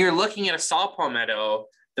 When you're looking at a salt palmetto,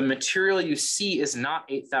 the material you see is not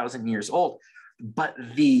 8,000 years old, but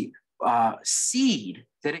the seed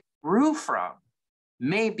that it grew from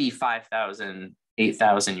may be 5,000,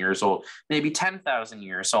 8,000 years old, maybe 10,000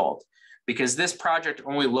 years old, because this project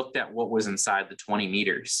only looked at what was inside the 20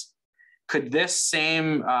 meters. Could this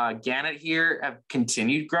same gannet here have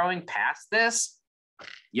continued growing past this?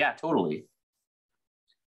 Yeah, totally.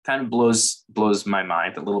 Kind of blows my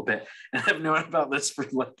mind a little bit. And I've known about this for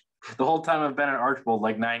like the whole time I've been at Archbold,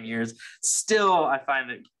 like 9 years. Still, I find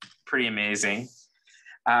it pretty amazing.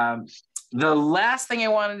 The last thing I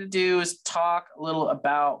wanted to do is talk a little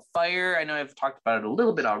about fire. I know I've talked about it a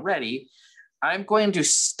little bit already. I'm going to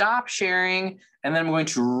stop sharing and then I'm going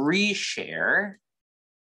to reshare.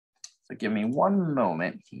 So give me one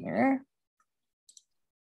moment here.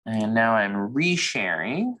 And now I'm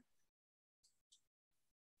resharing.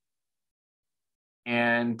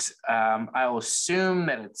 And I'll assume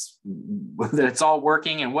that it's all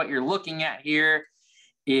working. And what you're looking at here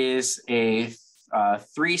is a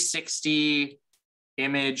 360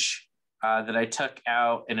 image that I took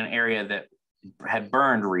out in an area that had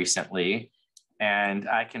burned recently, and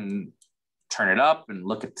I can turn it up and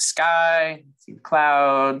look at the sky, see the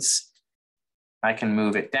clouds. I can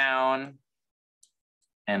move it down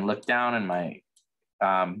and look down in my,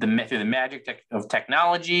 through the magic of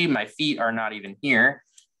technology. My feet are not even here,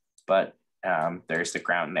 but there's the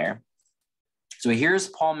ground there. So here's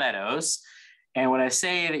Paul Meadows. And when I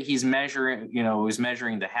say that he's measuring, he's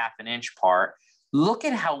measuring the 1/2 inch part, look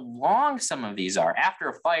at how long some of these are. After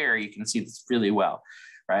a fire, you can see this really well,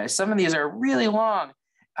 right? Some of these are really long.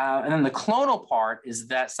 And then the clonal part is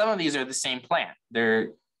that some of these are the same plant.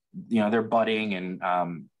 They're budding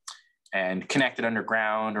and connected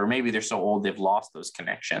underground, or maybe they're so old they've lost those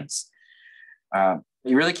connections.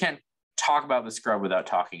 You really can't talk about the scrub without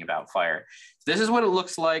talking about fire. This is what it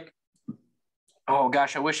looks like. Oh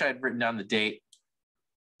gosh, I wish I had written down the date.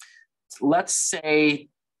 Let's say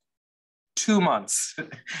 2 months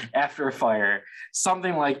after a fire,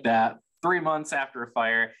 something like that. 3 months after a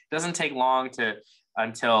fire. It doesn't take long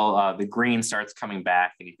until the green starts coming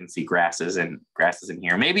back, and you can see grasses in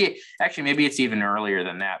here. Maybe it's even earlier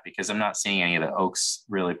than that, because I'm not seeing any of the oaks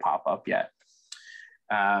really pop up yet.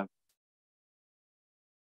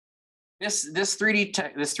 This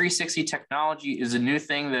 360 technology is a new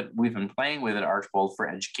thing that we've been playing with at Archbold for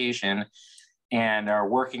education, and are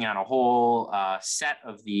working on a whole set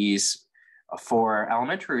of these for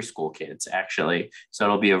elementary school kids, actually. So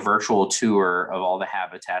it'll be a virtual tour of all the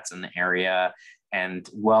habitats in the area. And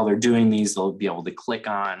while they're doing these, they'll be able to click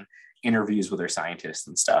on interviews with their scientists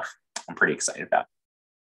and stuff. I'm pretty excited about it.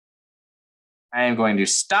 I am going to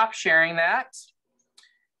stop sharing that.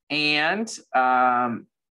 And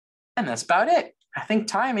that's about it. I think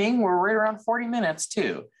timing, we're right around 40 minutes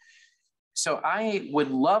too. So I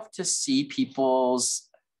would love to see people's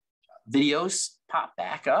videos pop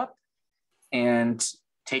back up and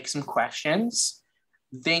take some questions.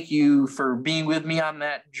 Thank you for being with me on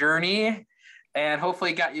that journey, and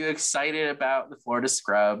hopefully got you excited about the Florida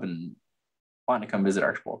scrub and wanting to come visit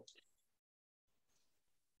Archbold.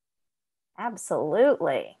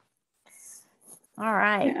 Absolutely. All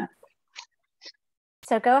right. Yeah.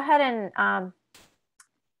 So go ahead and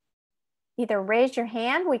either raise your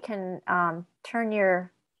hand. We can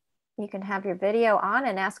you can have your video on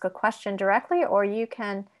and ask a question directly, or you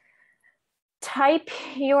can type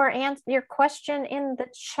your question in the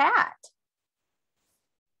chat.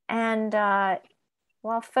 And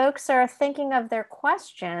while folks are thinking of their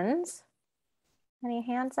questions, any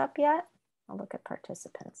hands up yet? I'll look at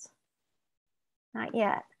participants. Not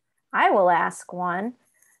yet. I will ask one.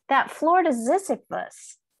 That Florida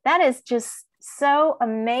ziziphus, that is just so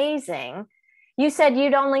amazing. You said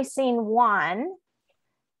you'd only seen one,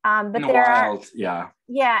 but in the there wild, are,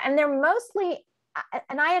 yeah, and they're mostly,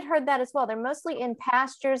 and I had heard that as well. They're mostly in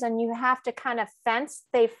pastures, and you have to kind of fence.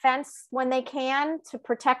 They fence when they can to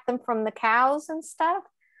protect them from the cows and stuff.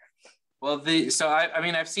 Well,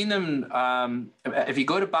 I've seen them. If you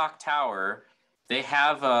go to Bach Tower, they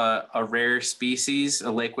have a rare species,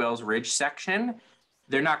 a Lake Wales Ridge section.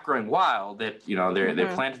 They're not growing wild. They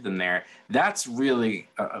planted them there. That's really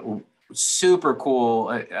super cool.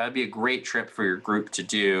 That'd be a great trip for your group to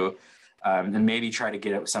do. And maybe try to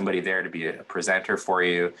get somebody there to be a presenter for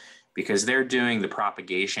you, because they're doing the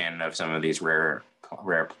propagation of some of these rare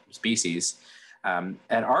species.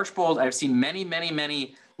 At Archbold, I've seen many, many,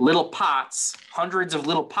 many little pots, hundreds of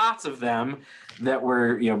little pots of them that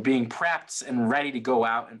were being prepped and ready to go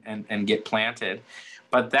out and get planted.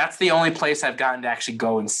 But that's the only place I've gotten to actually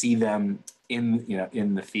go and see them in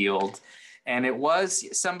the field. And it was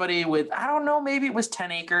somebody with, I don't know, maybe it was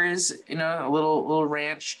 10 acres, a little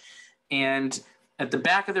ranch. And at the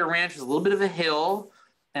back of their ranch was a little bit of a hill,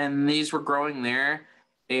 and these were growing there.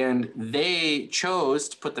 And they chose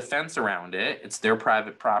to put the fence around it. It's their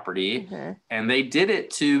private property. Mm-hmm. And they did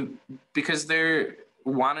it because they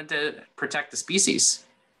wanted to protect the species.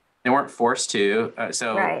 They weren't forced to.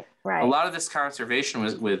 Right. A lot of this conservation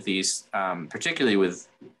was with these, particularly with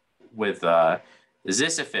the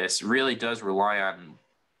ziziphus, really does rely on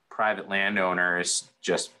private landowners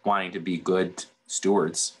just wanting to be good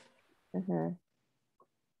stewards. Mm-hmm.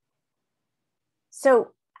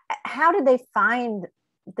 So how did they find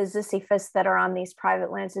the ziziphus that are on these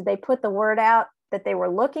private lands? Did they put the word out that they were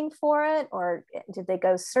looking for it, or did they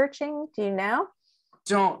go searching? Do you know?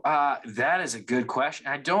 That is a good question.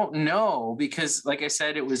 I don't know, because like I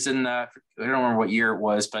said, it was I don't remember what year it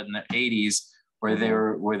was, but in the 80s where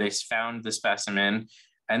they found the specimen,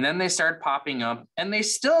 and then they started popping up, and they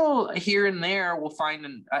still here and there will find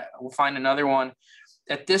another one.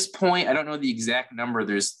 At this point, I don't know the exact number.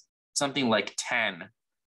 There's something like 10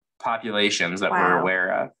 populations that we're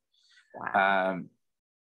aware of. Wow.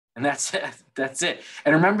 And that's it. That's it.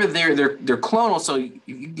 And remember, they're clonal, so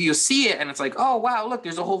you see it, and it's like, oh wow, look,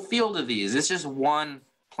 there's a whole field of these. It's just one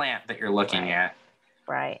plant that you're looking at.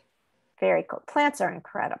 Right. Very cool. Plants are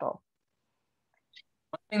incredible.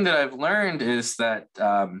 One thing that I've learned is that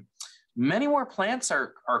many more plants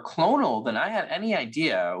are clonal than I had any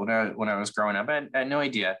idea when I was growing up. I had no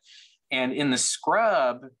idea. And in the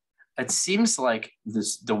scrub, it seems like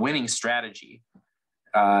the winning strategy.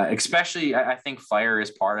 Especially, I think fire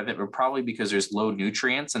is part of it, but probably because there's low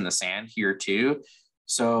nutrients in the sand here too.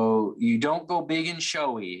 So you don't go big and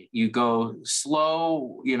showy. You go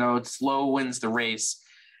slow. Slow wins the race.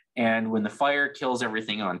 And when the fire kills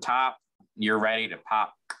everything on top, you're ready to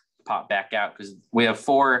pop back out, because we have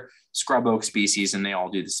 4 scrub oak species and they all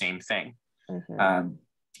do the same thing. Mm-hmm.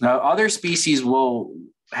 Now, other species will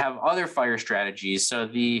have other fire strategies. So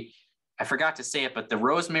I forgot to say it, but the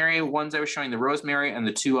rosemary ones I was showing, the rosemary and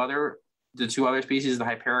the two other species, the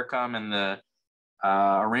hypericum and the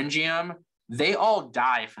orangium, they all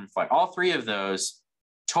die from fire. All 3 of those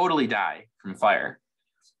totally die from fire,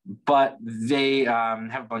 but they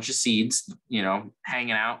have a bunch of seeds,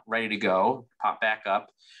 hanging out, ready to go, pop back up.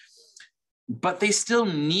 But they still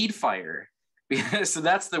need fire. So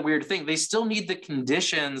that's the weird thing. They still need the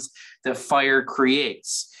conditions that fire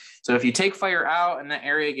creates. So if you take fire out and the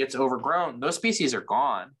area gets overgrown, those species are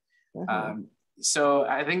gone. Mm-hmm. So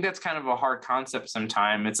I think that's kind of a hard concept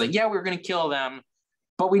sometimes. It's like, yeah, we're going to kill them,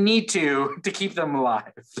 but we need to keep them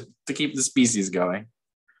alive, to keep the species going.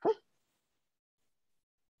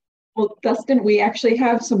 Well, Dustin, we actually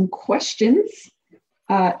have some questions.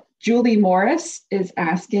 Julie Morris is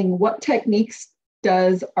asking, what techniques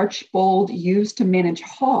does Archbold use to manage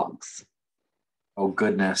hogs? Oh,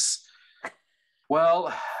 goodness.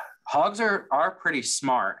 Well, hogs are pretty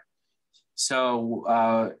smart.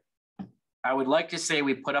 So I would like to say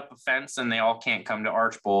we put up a fence and they all can't come to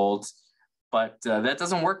Archbold, but that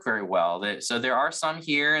doesn't work very well. So there are some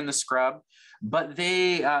here in the scrub, but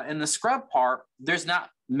they in the scrub part, there's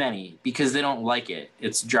not many because they don't like it.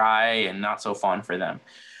 It's dry and not so fun for them.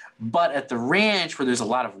 But at the ranch, where there's a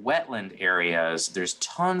lot of wetland areas, there's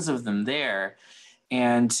tons of them there.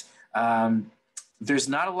 And there's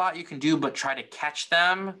not a lot you can do but try to catch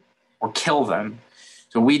them or kill them.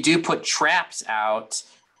 So we do put traps out,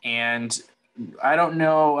 and I don't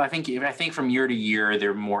know, I think from year to year,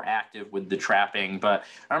 they're more active with the trapping. But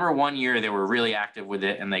I remember one year they were really active with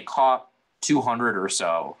it, and they caught 200 or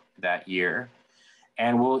so that year.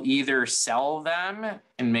 And we'll either sell them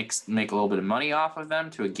and make a little bit of money off of them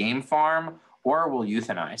to a game farm, or we'll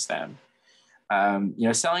euthanize them.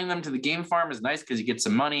 Selling them to the game farm is nice because you get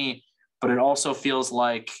some money, but it also feels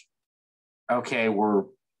like, okay,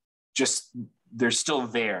 they're still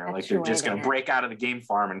there. Like they're just going to break out of the game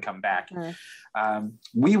farm and come back. Mm-hmm.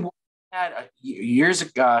 We had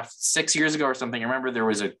 6 years ago or something, I remember there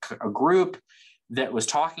was a group that was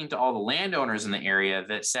talking to all the landowners in the area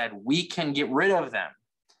that said, we can get rid of them,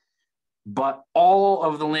 but all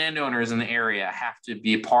of the landowners in the area have to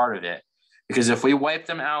be a part of it, because if we wipe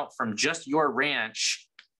them out from just your ranch,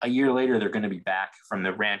 a year later, they're going to be back from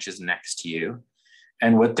the ranches next to you.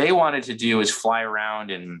 And what they wanted to do is fly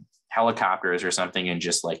around in helicopters or something and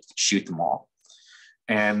just like shoot them all.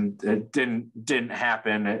 And it didn't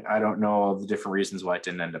happen. I don't know all the different reasons why it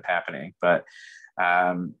didn't end up happening, but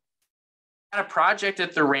had a project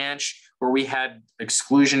at the ranch where we had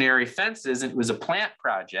exclusionary fences, and it was a plant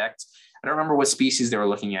project. I don't remember what species they were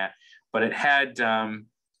looking at, but it had, I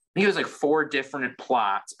think it was like 4 different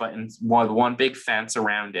plots, but in one big fence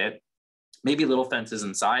around it, maybe little fences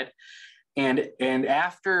inside. And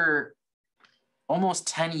after almost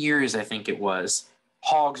 10 years, I think it was,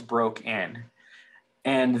 hogs broke in.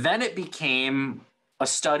 And then it became a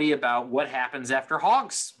study about what happens after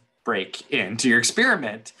hogs break into your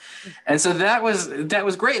experiment. And so that was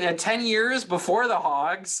great. They had 10 years before the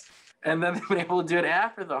hogs, and then they've been able to do it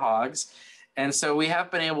after the hogs. And so we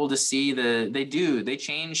have been able to see they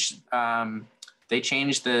change the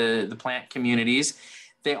plant communities.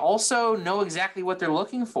 They also know exactly what they're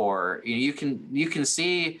looking for. You can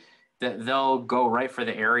see that they'll go right for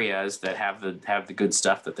the areas that have the good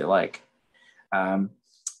stuff that they like.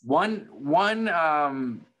 One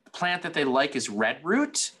plant that they like is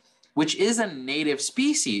redroot, which is a native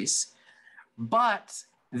species, but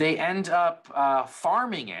they end up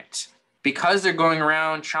farming it because they're going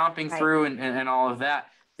around chomping through and all of that.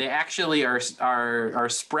 They actually are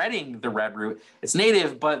spreading the redroot. It's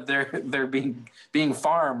native, but they're being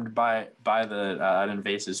farmed by the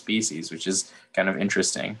invasive species, which is kind of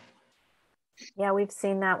interesting. Yeah, we've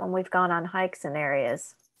seen that when we've gone on hikes in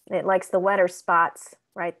areas. It likes the wetter spots,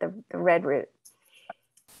 right? The redroot.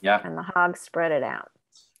 Yeah. And the hogs spread it out.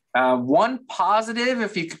 One positive,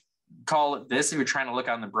 if you could call it this, if you're trying to look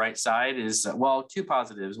on the bright side, is, well, two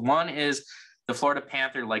positives. One is the Florida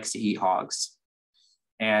panther likes to eat hogs.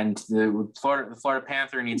 And the Florida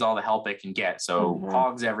panther needs all the help it can get. So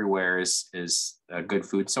hogs everywhere is a good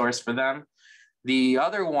food source for them. The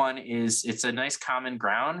other one is it's a nice common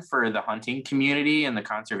ground for the hunting community and the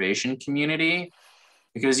conservation community,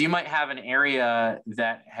 because you might have an area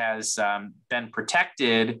that has been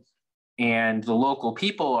protected and the local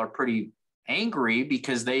people are pretty angry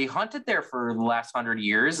because they hunted there for the last 100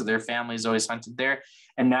 years. Their families always hunted there.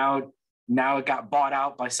 And now it got bought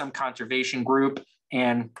out by some conservation group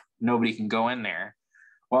and nobody can go in there.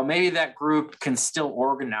 Well, maybe that group can still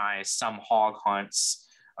organize some hog hunts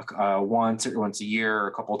once a year or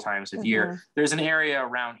a couple of times a year. There's an area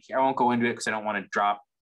around here. I won't go into it because I don't want to drop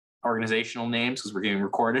organizational names because we're getting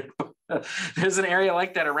recorded. There's an area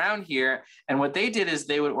like that around here. And what they did is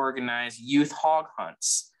they would organize youth hog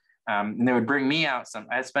hunts. And they would bring me out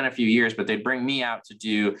it's been a few years, but they'd bring me out to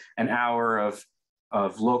do an hour of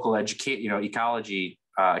local ecology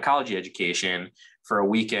education for a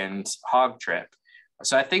weekend hog trip.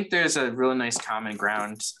 So I think there's a really nice common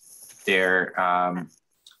ground there.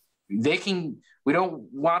 We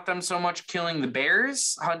don't want them so much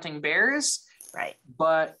hunting bears, right?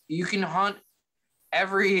 But you can hunt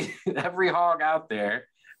every hog out there,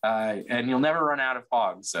 and you'll never run out of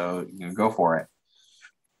hogs. So go for it.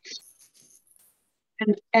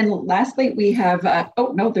 And lastly, we have,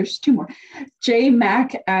 there's two more. Jay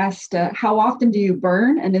Mack asked, how often do you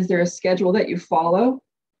burn? And is there a schedule that you follow?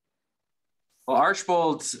 Well,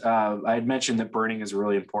 Archbold, I had mentioned that burning is a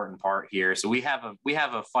really important part here. So we have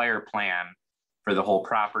a fire plan for the whole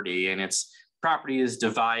property, and property is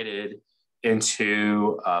divided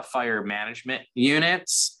into fire management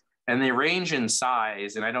units, and they range in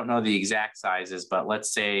size. And I don't know the exact sizes, but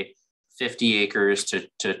let's say 50 acres to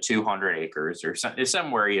 200 acres or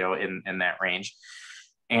somewhere, in that range.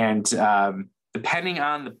 And depending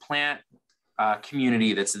on the plant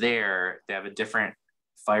community that's there, they have a different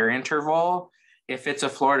fire interval. If it's a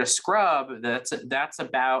Florida scrub, that's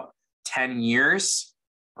about 10 years,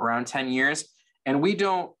 around 10 years. And with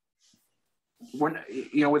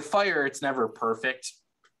fire, it's never perfect.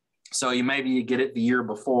 So you maybe get it the year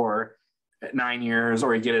before at 9 years,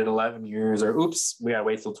 or you get it 11 years, or oops, we gotta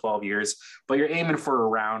wait till 12 years, but you're aiming for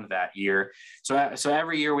around that year. So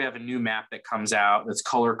every year we have a new map that comes out that's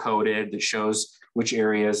color coded, that shows which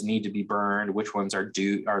areas need to be burned, which ones are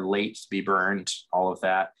late to be burned, all of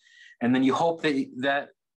that. And then you hope that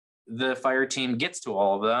the fire team gets to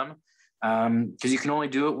all of them, because you can only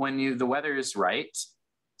do it when the weather is right.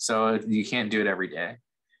 So you can't do it every day.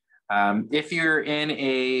 If you're in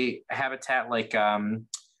a habitat like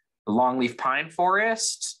the longleaf pine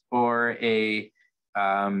forest or a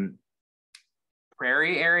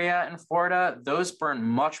prairie area in Florida, those burn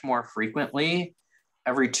much more frequently,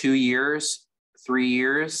 every 2 years, 3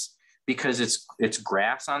 years, because it's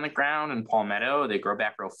grass on the ground and palmetto. They grow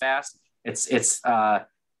back real fast. It's a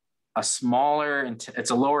lower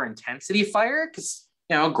intensity fire because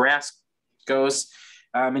grass goes,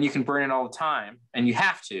 and you can burn it all the time, and you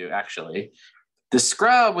have to actually. The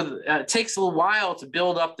scrub it takes a little while to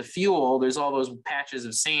build up the fuel. There's all those patches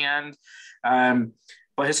of sand.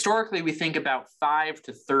 But historically, we think about 5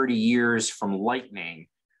 to 30 years from lightning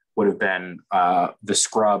would have been the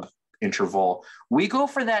scrub interval. We go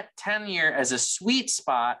for that 10-year as a sweet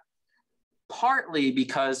spot, partly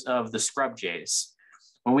because of the scrub jays.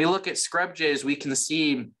 When we look at scrub jays, we can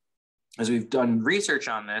see, as we've done research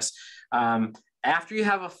on this, after you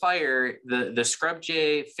have a fire, the scrub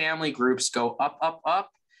jay family groups go up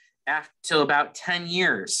till about 10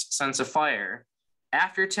 years since a fire.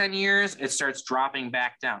 After 10 years, it starts dropping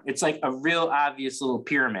back down. It's like a real obvious little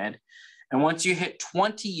pyramid. And once you hit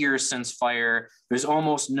 20 years since fire, there's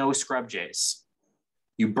almost no scrub jays.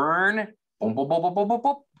 You burn, boom, boom, boom, boom, boom, boom,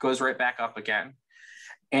 boom, goes right back up again.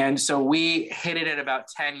 And so we hit it at about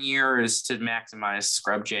 10 years to maximize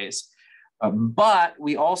scrub jays. But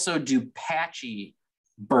we also do patchy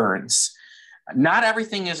burns. Not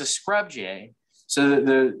everything is a scrub jay. So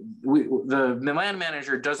the land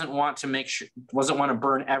manager doesn't want to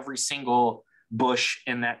burn every single bush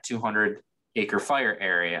in that 200-acre fire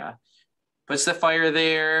area. Puts the fire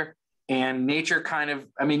there, and nature you're kind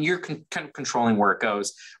of controlling where it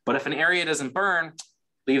goes. But if an area doesn't burn,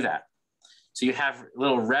 leave that. So you have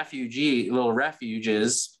little refugia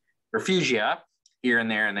here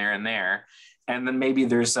and there and there and there. And then maybe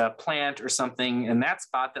there's a plant or something in that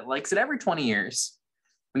spot that likes it every 20 years.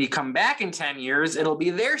 When you come back in 10 years, it'll be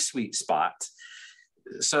their sweet spot.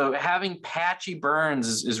 So having patchy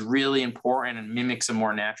burns is really important and mimics a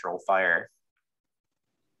more natural fire.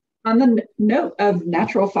 On the note of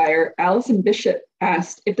natural fire, Allison Bishop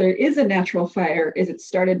asked, if there is a natural fire, is it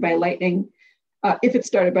started by lightning? If it's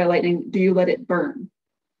started by lightning, do you let it burn?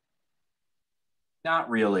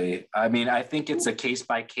 Not really. I mean, I think it's a case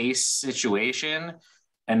by case situation,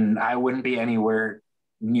 and I wouldn't be anywhere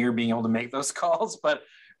near being able to make those calls. But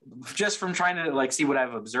just from trying to like see what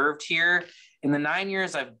I've observed here in the 9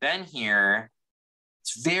 years I've been here,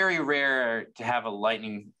 it's very rare to have a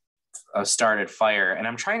lightning started fire. And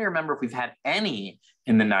I'm trying to remember if we've had any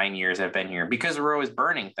in the 9 years I've been here, because we're always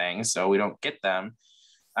burning things, so we don't get them.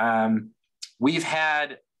 We've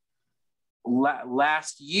had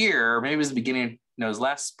last year, maybe it was the beginning, no, it was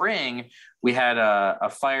last spring, we had a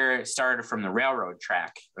fire started from the railroad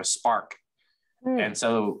track, a spark. And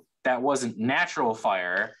so that wasn't natural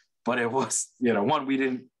fire, but it was, one we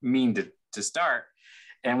didn't mean to start.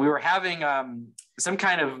 And we were having some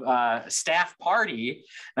kind of staff party.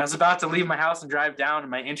 And I was about to leave my house and drive down,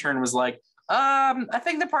 and my intern was like, I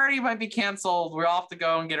think the party might be canceled. We'll have to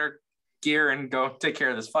go and get our gear and go take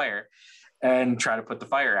care of this fire and try to put the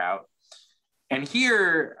fire out. And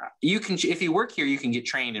here, you can, if you work here, you can get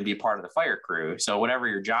trained and be part of the fire crew. So whatever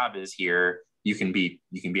your job is here, you can be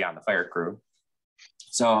on the fire crew.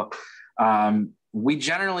 So we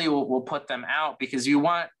generally will put them out because we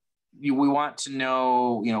want to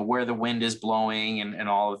know, where the wind is blowing and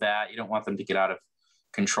all of that. You don't want them to get out of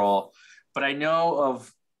control. But I know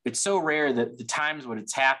it's so rare that the times when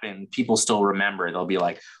it's happened, people still remember. They'll be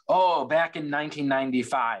like, oh, back in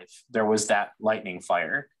 1995, there was that lightning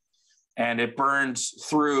fire. And it burned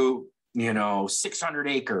through, 600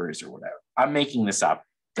 acres or whatever. I'm making this up,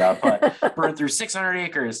 but burned through 600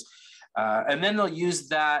 acres. And then they'll use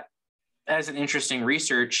that as an interesting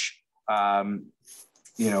research,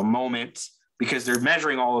 moment, because they're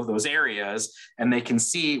measuring all of those areas and they can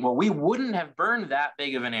see, well, we wouldn't have burned that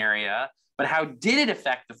big of an area, but how did it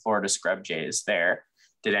affect the Florida scrub jays there?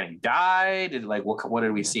 Did any die? What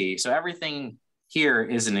did we see? So everything here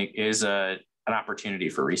is an opportunity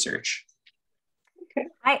for research. Okay.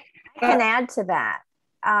 I can add to that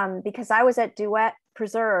because I was at Duet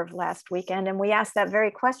Preserve last weekend, and we asked that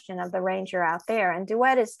very question of the ranger out there. And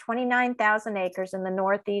Duet is 29,000 acres in the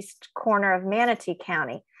northeast corner of Manatee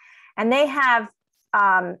County. And they have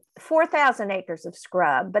 4,000 acres of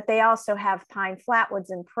scrub, but they also have pine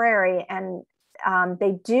flatwoods and prairie, and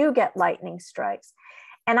they do get lightning strikes.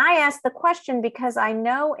 And I asked the question because I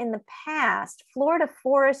know in the past, Florida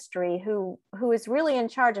Forestry, who is really in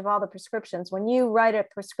charge of all the prescriptions, when you write a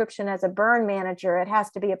prescription as a burn manager, it has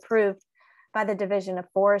to be approved by the Division of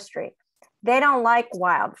Forestry. They don't like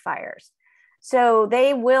wildfires. So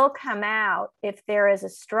they will come out if there is a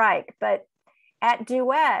strike. But at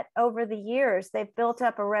Duet, over the years, they've built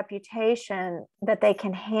up a reputation that they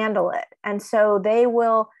can handle it. And so they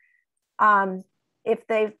will,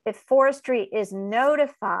 if forestry is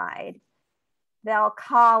notified, they'll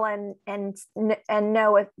call and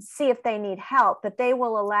know see if they need help, but they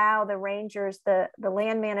will allow the rangers, the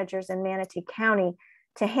land managers in Manatee County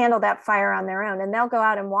to handle that fire on their own. And they'll go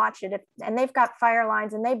out and watch it. And they've got fire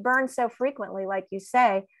lines, and they burn so frequently, like you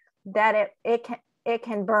say, that it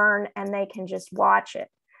can burn and they can just watch it.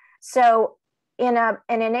 So in an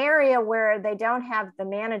area where they don't have the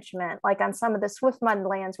management, like on some of the Swiftmud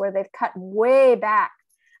lands where they've cut way back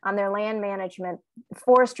on their land management,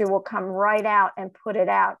 forestry will come right out and put it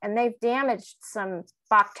out. And they've damaged some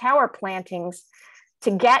Bach Tower plantings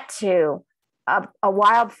to get to a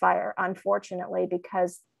wildfire, unfortunately,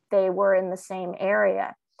 because they were in the same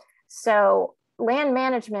area. So land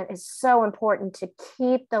management is so important to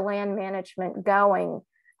keep the land management going.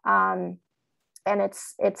 And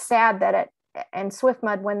it's sad that and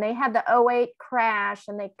Swiftmud, when they had the 2008 crash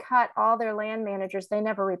and they cut all their land managers, they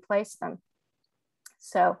never replaced them.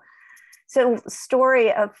 So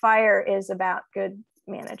story of fire is about good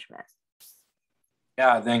management.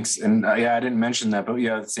 Yeah, thanks. And I didn't mention that, but we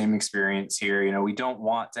have the same experience here. We don't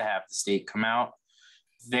want to have the state come out.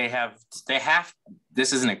 They have,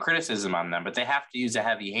 this isn't a criticism on them, but they have to use a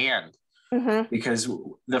heavy hand because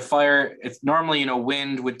the fire, it's normally,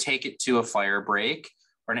 wind would take it to a fire break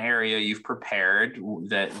or an area you've prepared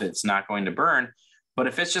that's not going to burn. But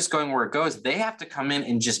if it's just going where it goes, they have to come in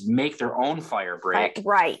and just make their own fire break,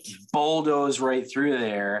 right? Bulldoze right through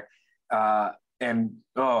there. And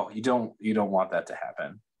you don't want that to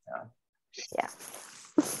happen.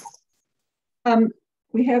 Yeah.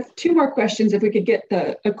 We have two more questions. If we could get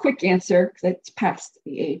a quick answer, because it's past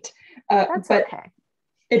the 8. That's okay.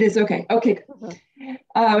 It is okay. Okay.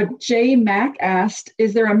 Jay Mack asked,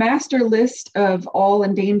 is there a master list of all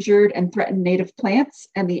endangered and threatened native plants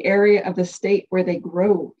and the area of the state where they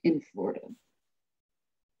grow in Florida?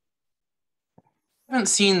 haven't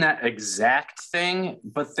seen that exact thing,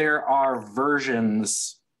 but there are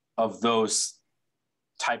versions of those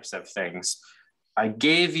types of things. I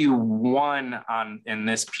gave you one in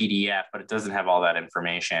this PDF, but it doesn't have all that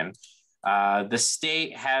information. The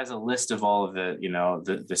state has a list of all of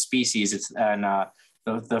the species.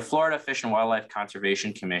 The Florida Fish and Wildlife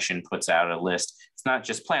Conservation Commission puts out a list. It's not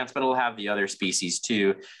just plants, but it'll have the other species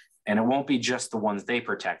too. And it won't be just the ones they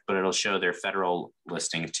protect, but it'll show their federal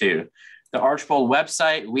listing too. The Archbold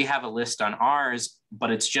website, we have a list on ours,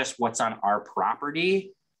 but it's just what's on our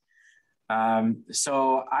property.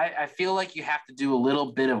 So I feel like you have to do a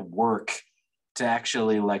little bit of work to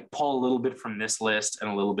actually like pull a little bit from this list and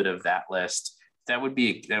a little bit of that list. That would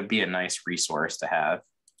be a nice resource to have.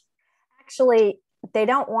 Actually, they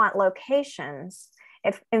don't want locations.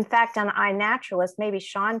 If in fact on iNaturalist, maybe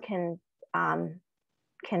Sean can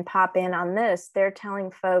pop in on this. They're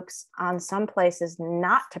telling folks on some places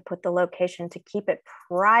not to put the location, to keep it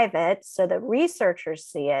private so that researchers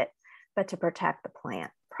see it, but to protect the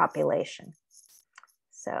plant population.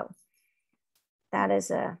 So that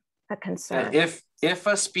is a concern. If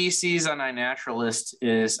a species on iNaturalist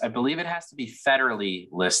is, I believe it has to be federally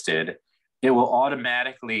listed, it will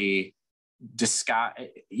automatically disguise,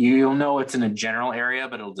 you'll know it's in a general area,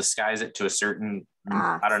 but it'll disguise it to a certain,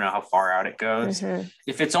 I don't know how far out it goes. Mm-hmm.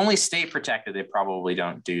 If it's only state protected, they probably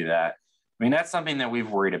don't do that. I mean, that's something that we've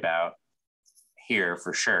worried about here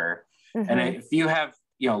for sure. Mm-hmm. And if you have,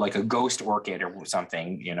 like a ghost orchid or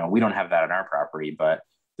something, we don't have that on our property, but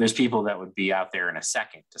there's people that would be out there in a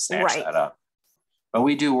second to snatch that up. But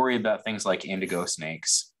we do worry about things like indigo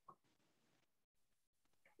snakes.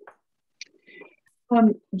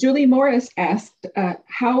 Julie Morris asked,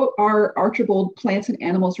 how are Archbold plants and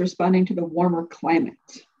animals responding to the warmer climate?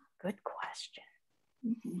 Good question.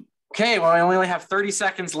 Mm-hmm. Okay, well, I only have 30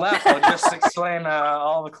 seconds left. I'll just explain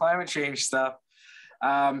all the climate change stuff.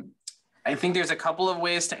 I think there's a couple of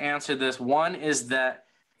ways to answer this. One is that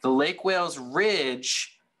the Lake Wales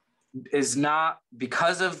Ridge is not,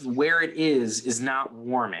 because of where it is not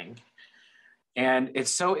warming. And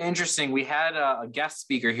it's so interesting. We had a guest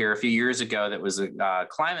speaker here a few years ago that was a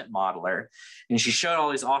climate modeler, and she showed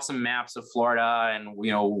all these awesome maps of Florida and,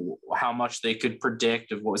 how much they could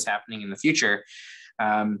predict of what was happening in the future.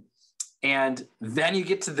 And then you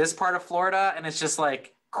get to this part of Florida and it's just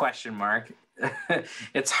like question mark.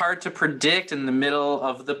 It's hard to predict in the middle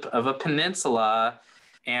of a peninsula.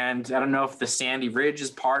 And I don't know if the Sandy Ridge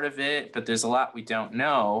is part of it, but there's a lot we don't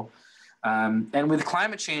know. And with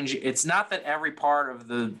climate change, it's not that every part of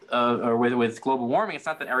with global warming, it's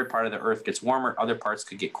not that every part of the earth gets warmer, other parts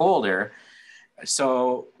could get colder.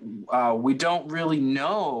 So we don't really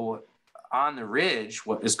know on the ridge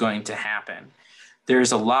what is going to happen.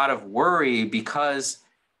 There's a lot of worry because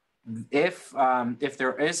if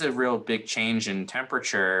there is a real big change in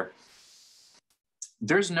temperature,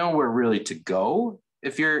 there's nowhere really to go.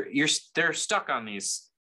 If they're stuck on these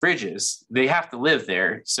ridges, they have to live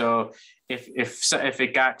there. So if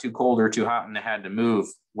it got too cold or too hot and they had to move,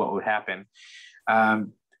 what would happen?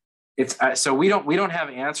 So we don't have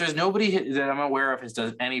answers. Nobody that I'm aware of has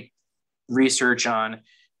done any research on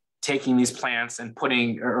taking these plants and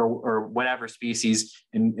putting or whatever species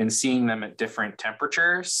and seeing them at different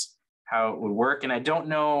temperatures, how it would work. And I don't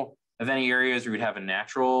know of any areas where you'd have a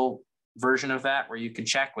natural version of that where you could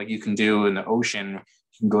check, like you can do in the ocean.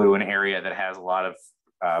 You can go to an area that has a lot of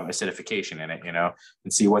acidification in it,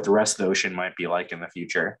 and see what the rest of the ocean might be like in the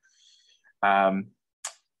future.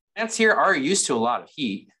 Plants here are used to a lot of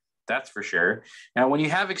heat, that's for sure. Now, when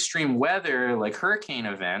you have extreme weather like hurricane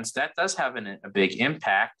events, that does have a big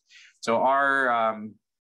impact. So our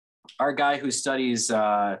guy who studies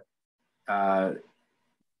ground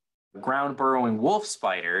burrowing wolf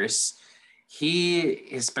spiders, he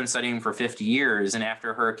has been studying for 50 years. And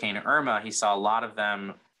after Hurricane Irma, he saw a lot of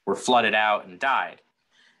them were flooded out and died.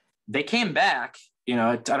 They came back,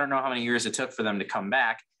 I don't know how many years it took for them to come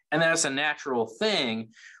back. And that's a natural thing,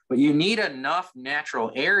 but you need enough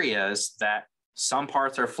natural areas that some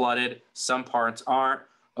parts are flooded, some parts aren't.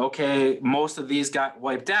 Okay, most of these got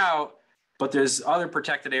wiped out, but there's other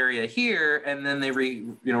protected area here, and then they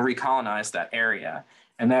recolonize that area.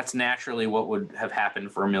 And that's naturally what would have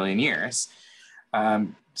happened for a million years.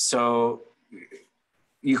 So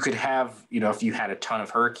you could have, if you had a ton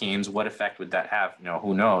of hurricanes, what effect would that have?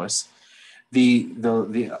 Who knows?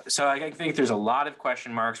 So I think there's a lot of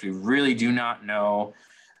question marks. We really do not know.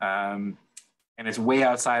 And it's way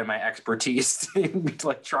outside my expertise to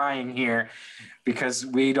like trying here because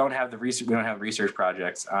we don't have the research. We don't have research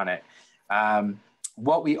projects on it.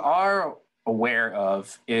 What we are aware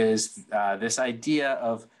of is this idea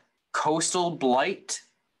of coastal blight,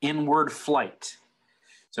 inward flight.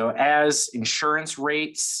 So as insurance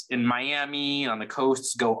rates in Miami on the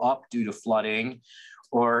coasts go up due to flooding,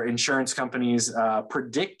 or insurance companies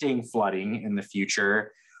predicting flooding in the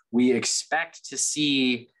future, we expect to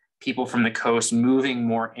see people from the coast moving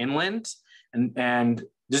more inland. And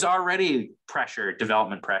there's already pressure,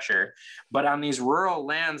 development pressure, but on these rural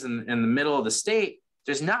lands in the middle of the state,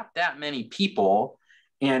 there's not that many people,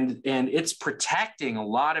 and it's protecting a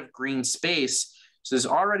lot of green space. So there's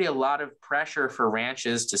already a lot of pressure for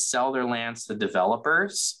ranches to sell their lands to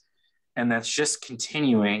developers, and that's just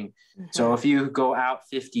continuing. Mm-hmm. So if you go out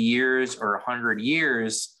 50 years or 100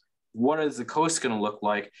 years, what is the coast going to look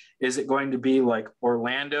like? Is it going to be like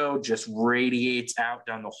Orlando, just radiates out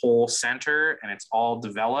down the whole center and it's all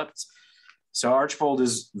developed? So Archbold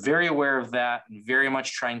is very aware of that and very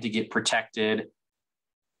much trying to get protected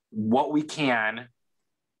what we can,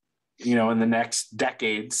 in the next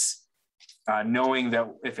decades, knowing that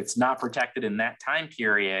if it's not protected in that time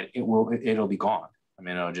period, it'll be gone. I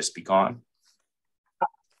mean, it'll just be gone.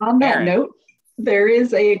 On that note, there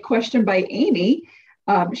is a question by Amy.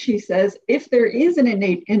 She says, if there is an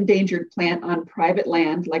endangered plant on private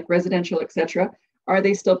land, like residential, etc., are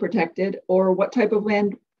they still protected? Or what type of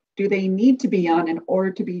land do they need to be on in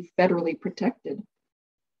order to be federally protected?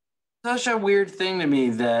 Such a weird thing to me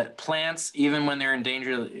that plants, even when they're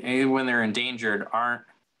endangered, aren't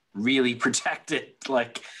really protected.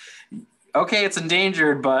 Like, okay, it's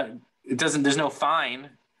endangered, but there's no fine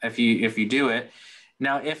if you do it.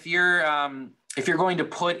 Now, if you're going to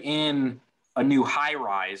put in a new high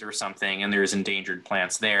rise or something and there's endangered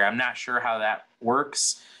plants there, I'm not sure how that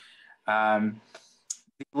works.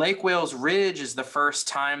 Lake Wales Ridge is the first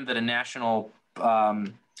time that a national, I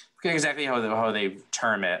forget exactly how they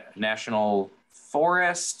term it, national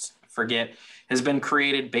forest, has been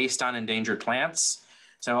created based on endangered plants.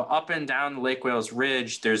 So up and down the Lake Wales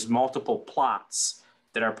Ridge, there's multiple plots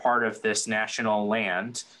that are part of this national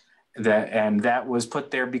land that was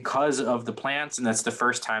put there because of the plants, and that's the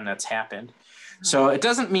first time that's happened. So it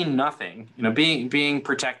doesn't mean nothing. Being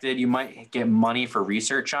protected, you might get money for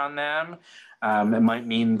research on them. It might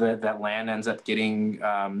mean that land ends up getting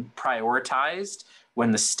prioritized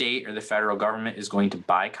when the state or the federal government is going to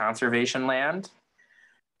buy conservation land.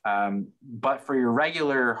 But for your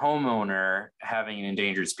regular homeowner, having an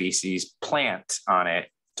endangered species plant on it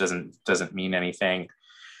doesn't mean anything.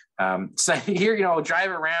 So here, drive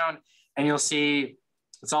around and you'll see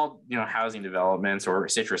it's all, housing developments or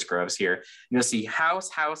citrus groves here. And you'll see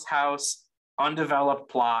house,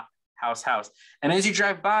 undeveloped plot, house. And as you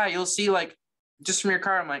drive by, you'll see, like, just from your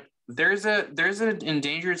car, I'm like, there's an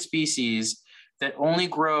endangered species that only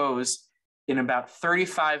grows in about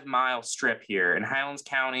 35-mile strip here in Highlands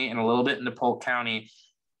County and a little bit in Polk County.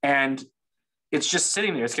 And it's just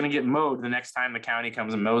sitting there. It's going to get mowed the next time the county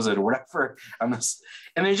comes and mows it or whatever. And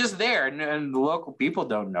they're just there. And the local people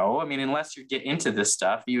don't know. I mean, unless you get into this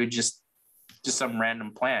stuff, you would just some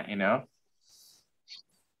random plant,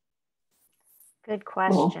 Good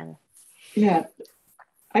question. Well, yeah,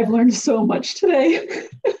 I've learned so much today.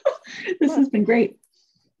 This has been great.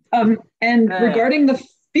 And regarding the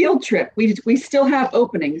field trip, we still have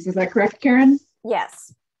openings. Is that correct, Karen?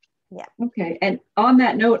 Yes. Yeah. Okay. And on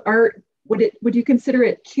that note, would you consider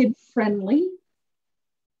it kid friendly?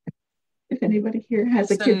 If anybody here has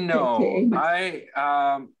a kid, no.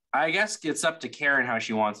 I guess it's up to Karen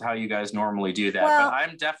how you guys normally do that. Well, but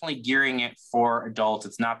I'm definitely gearing it for adults.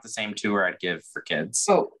 It's not the same tour I'd give for kids.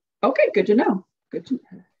 Oh, okay. Good to know.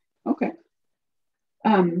 Okay.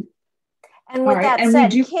 And with that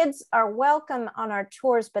said, kids are welcome on our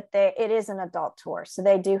tours, but it is an adult tour. So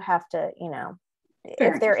they do have to,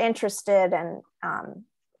 if they're interested. And,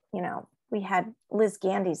 we had Liz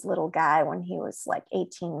Gandy's little guy when he was like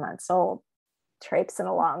 18 months old, traipsing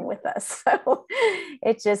along with us. So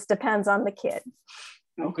it just depends on the kid.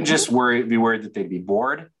 Okay. Just be worried that they'd be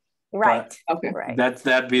bored. Right. Okay. Right.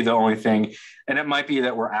 That'd be the only thing. And it might be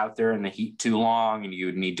that we're out there in the heat too long and you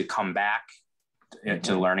would need to come back to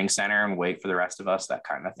the learning center and wait for the rest of us, that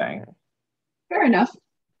kind of thing. Fair enough.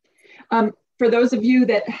 For those of you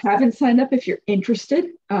that haven't signed up, if you're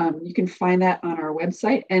interested, you can find that on our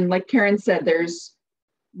website. And like Karen said, there's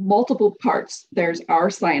multiple parts. There's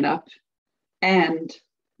our sign up and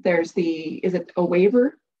there's is it a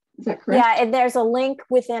waiver? Is that correct? Yeah, and there's a link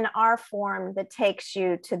within our form that takes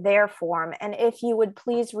you to their form. And if you would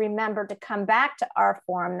please remember to come back to our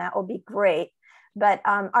form, that will be great. But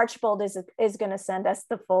Archbold is going to send us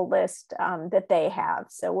the full list that they have.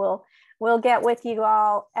 So we'll get with you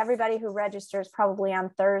all, everybody who registers, probably on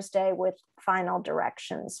Thursday with final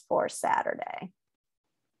directions for Saturday.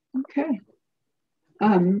 Okay.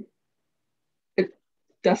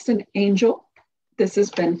 Dustin Angell This has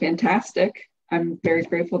been fantastic. I'm very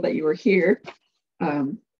grateful that you were here.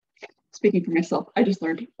 Speaking for myself, I just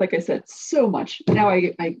learned, like I said, so much. Now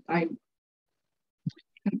I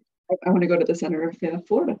want to go to the center of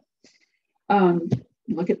Florida,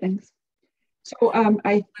 look at things. So I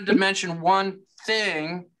wanted to mention one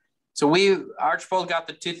thing. So Archbold got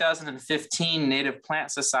the 2015 Native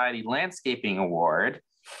Plant Society Landscaping Award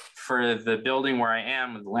for the building where I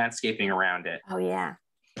am with landscaping around it. Oh yeah.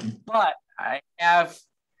 But I have,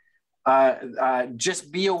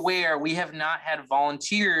 just be aware, we have not had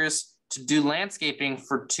volunteers to do landscaping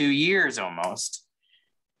for 2 years almost.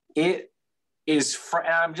 It is,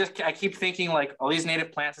 I keep thinking like all these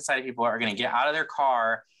Native Plant Society people are going to get out of their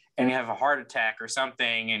car and have a heart attack or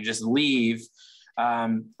something and just leave.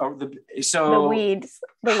 So the weeds,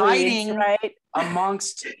 hiding right?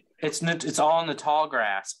 amongst, it's all in the tall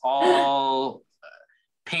grass, all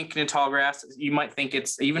pink tall grass. You might think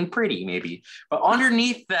it's even pretty maybe, but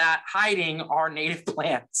underneath that hiding are native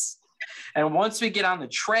plants. And once we get on the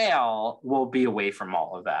trail, we'll be away from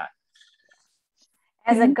all of that.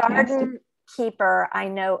 As a garden keeper, I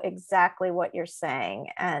know exactly what you're saying.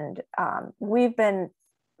 And we've been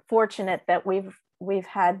fortunate that we've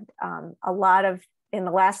had a lot of, in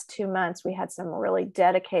the last 2 months, we had some really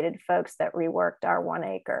dedicated folks that reworked our 1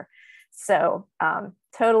 acre. So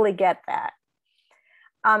totally get that.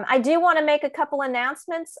 I do want to make a couple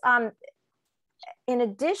announcements. In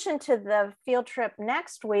addition to the field trip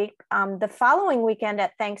next week, the following weekend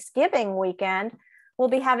at Thanksgiving weekend, we'll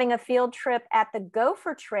be having a field trip at the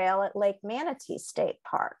Gopher Trail at Lake Manatee State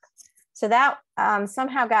Park. So that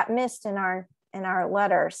somehow got missed in our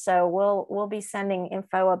letter. So we'll be sending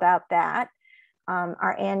info about that,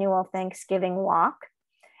 our annual Thanksgiving walk.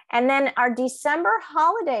 And then our December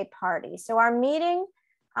holiday party. So our meeting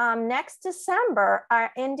next December,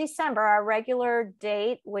 in December, our regular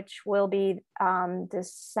date, which will be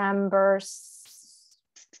December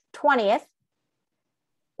 20th,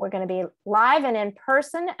 we're going to be live and in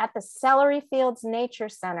person at the Celery Fields Nature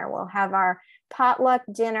Center. We'll have our potluck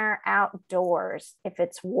dinner outdoors. If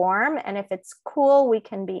it's warm and if it's cool, we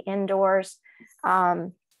can be indoors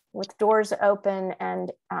with doors open,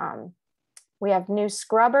 and we have new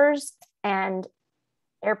scrubbers and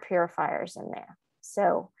air purifiers in there.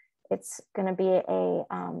 So it's going to be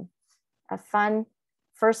a fun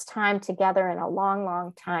first time together in a long,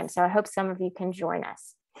 long time. So I hope some of you can join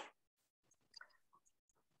us.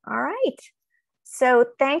 All right. So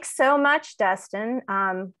thanks so much, Dustin.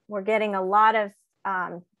 We're getting a lot of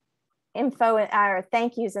info or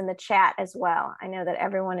thank yous in the chat as well. I know that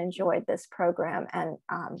everyone enjoyed this program, and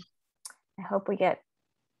I hope we get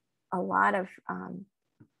a lot of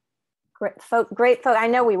great folk. I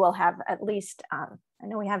know we will have at least, I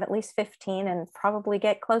know we have at least 15 and probably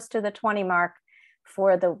get close to the 20 mark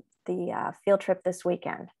for the field trip this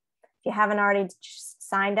weekend. If you haven't already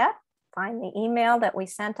signed up, find the email that we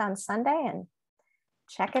sent on Sunday and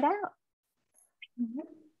check it out.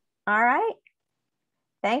 All right.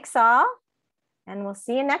 Thanks all. And we'll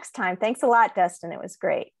see you next time. Thanks a lot, Dustin. It was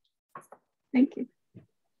great. Thank you.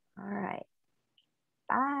 All right.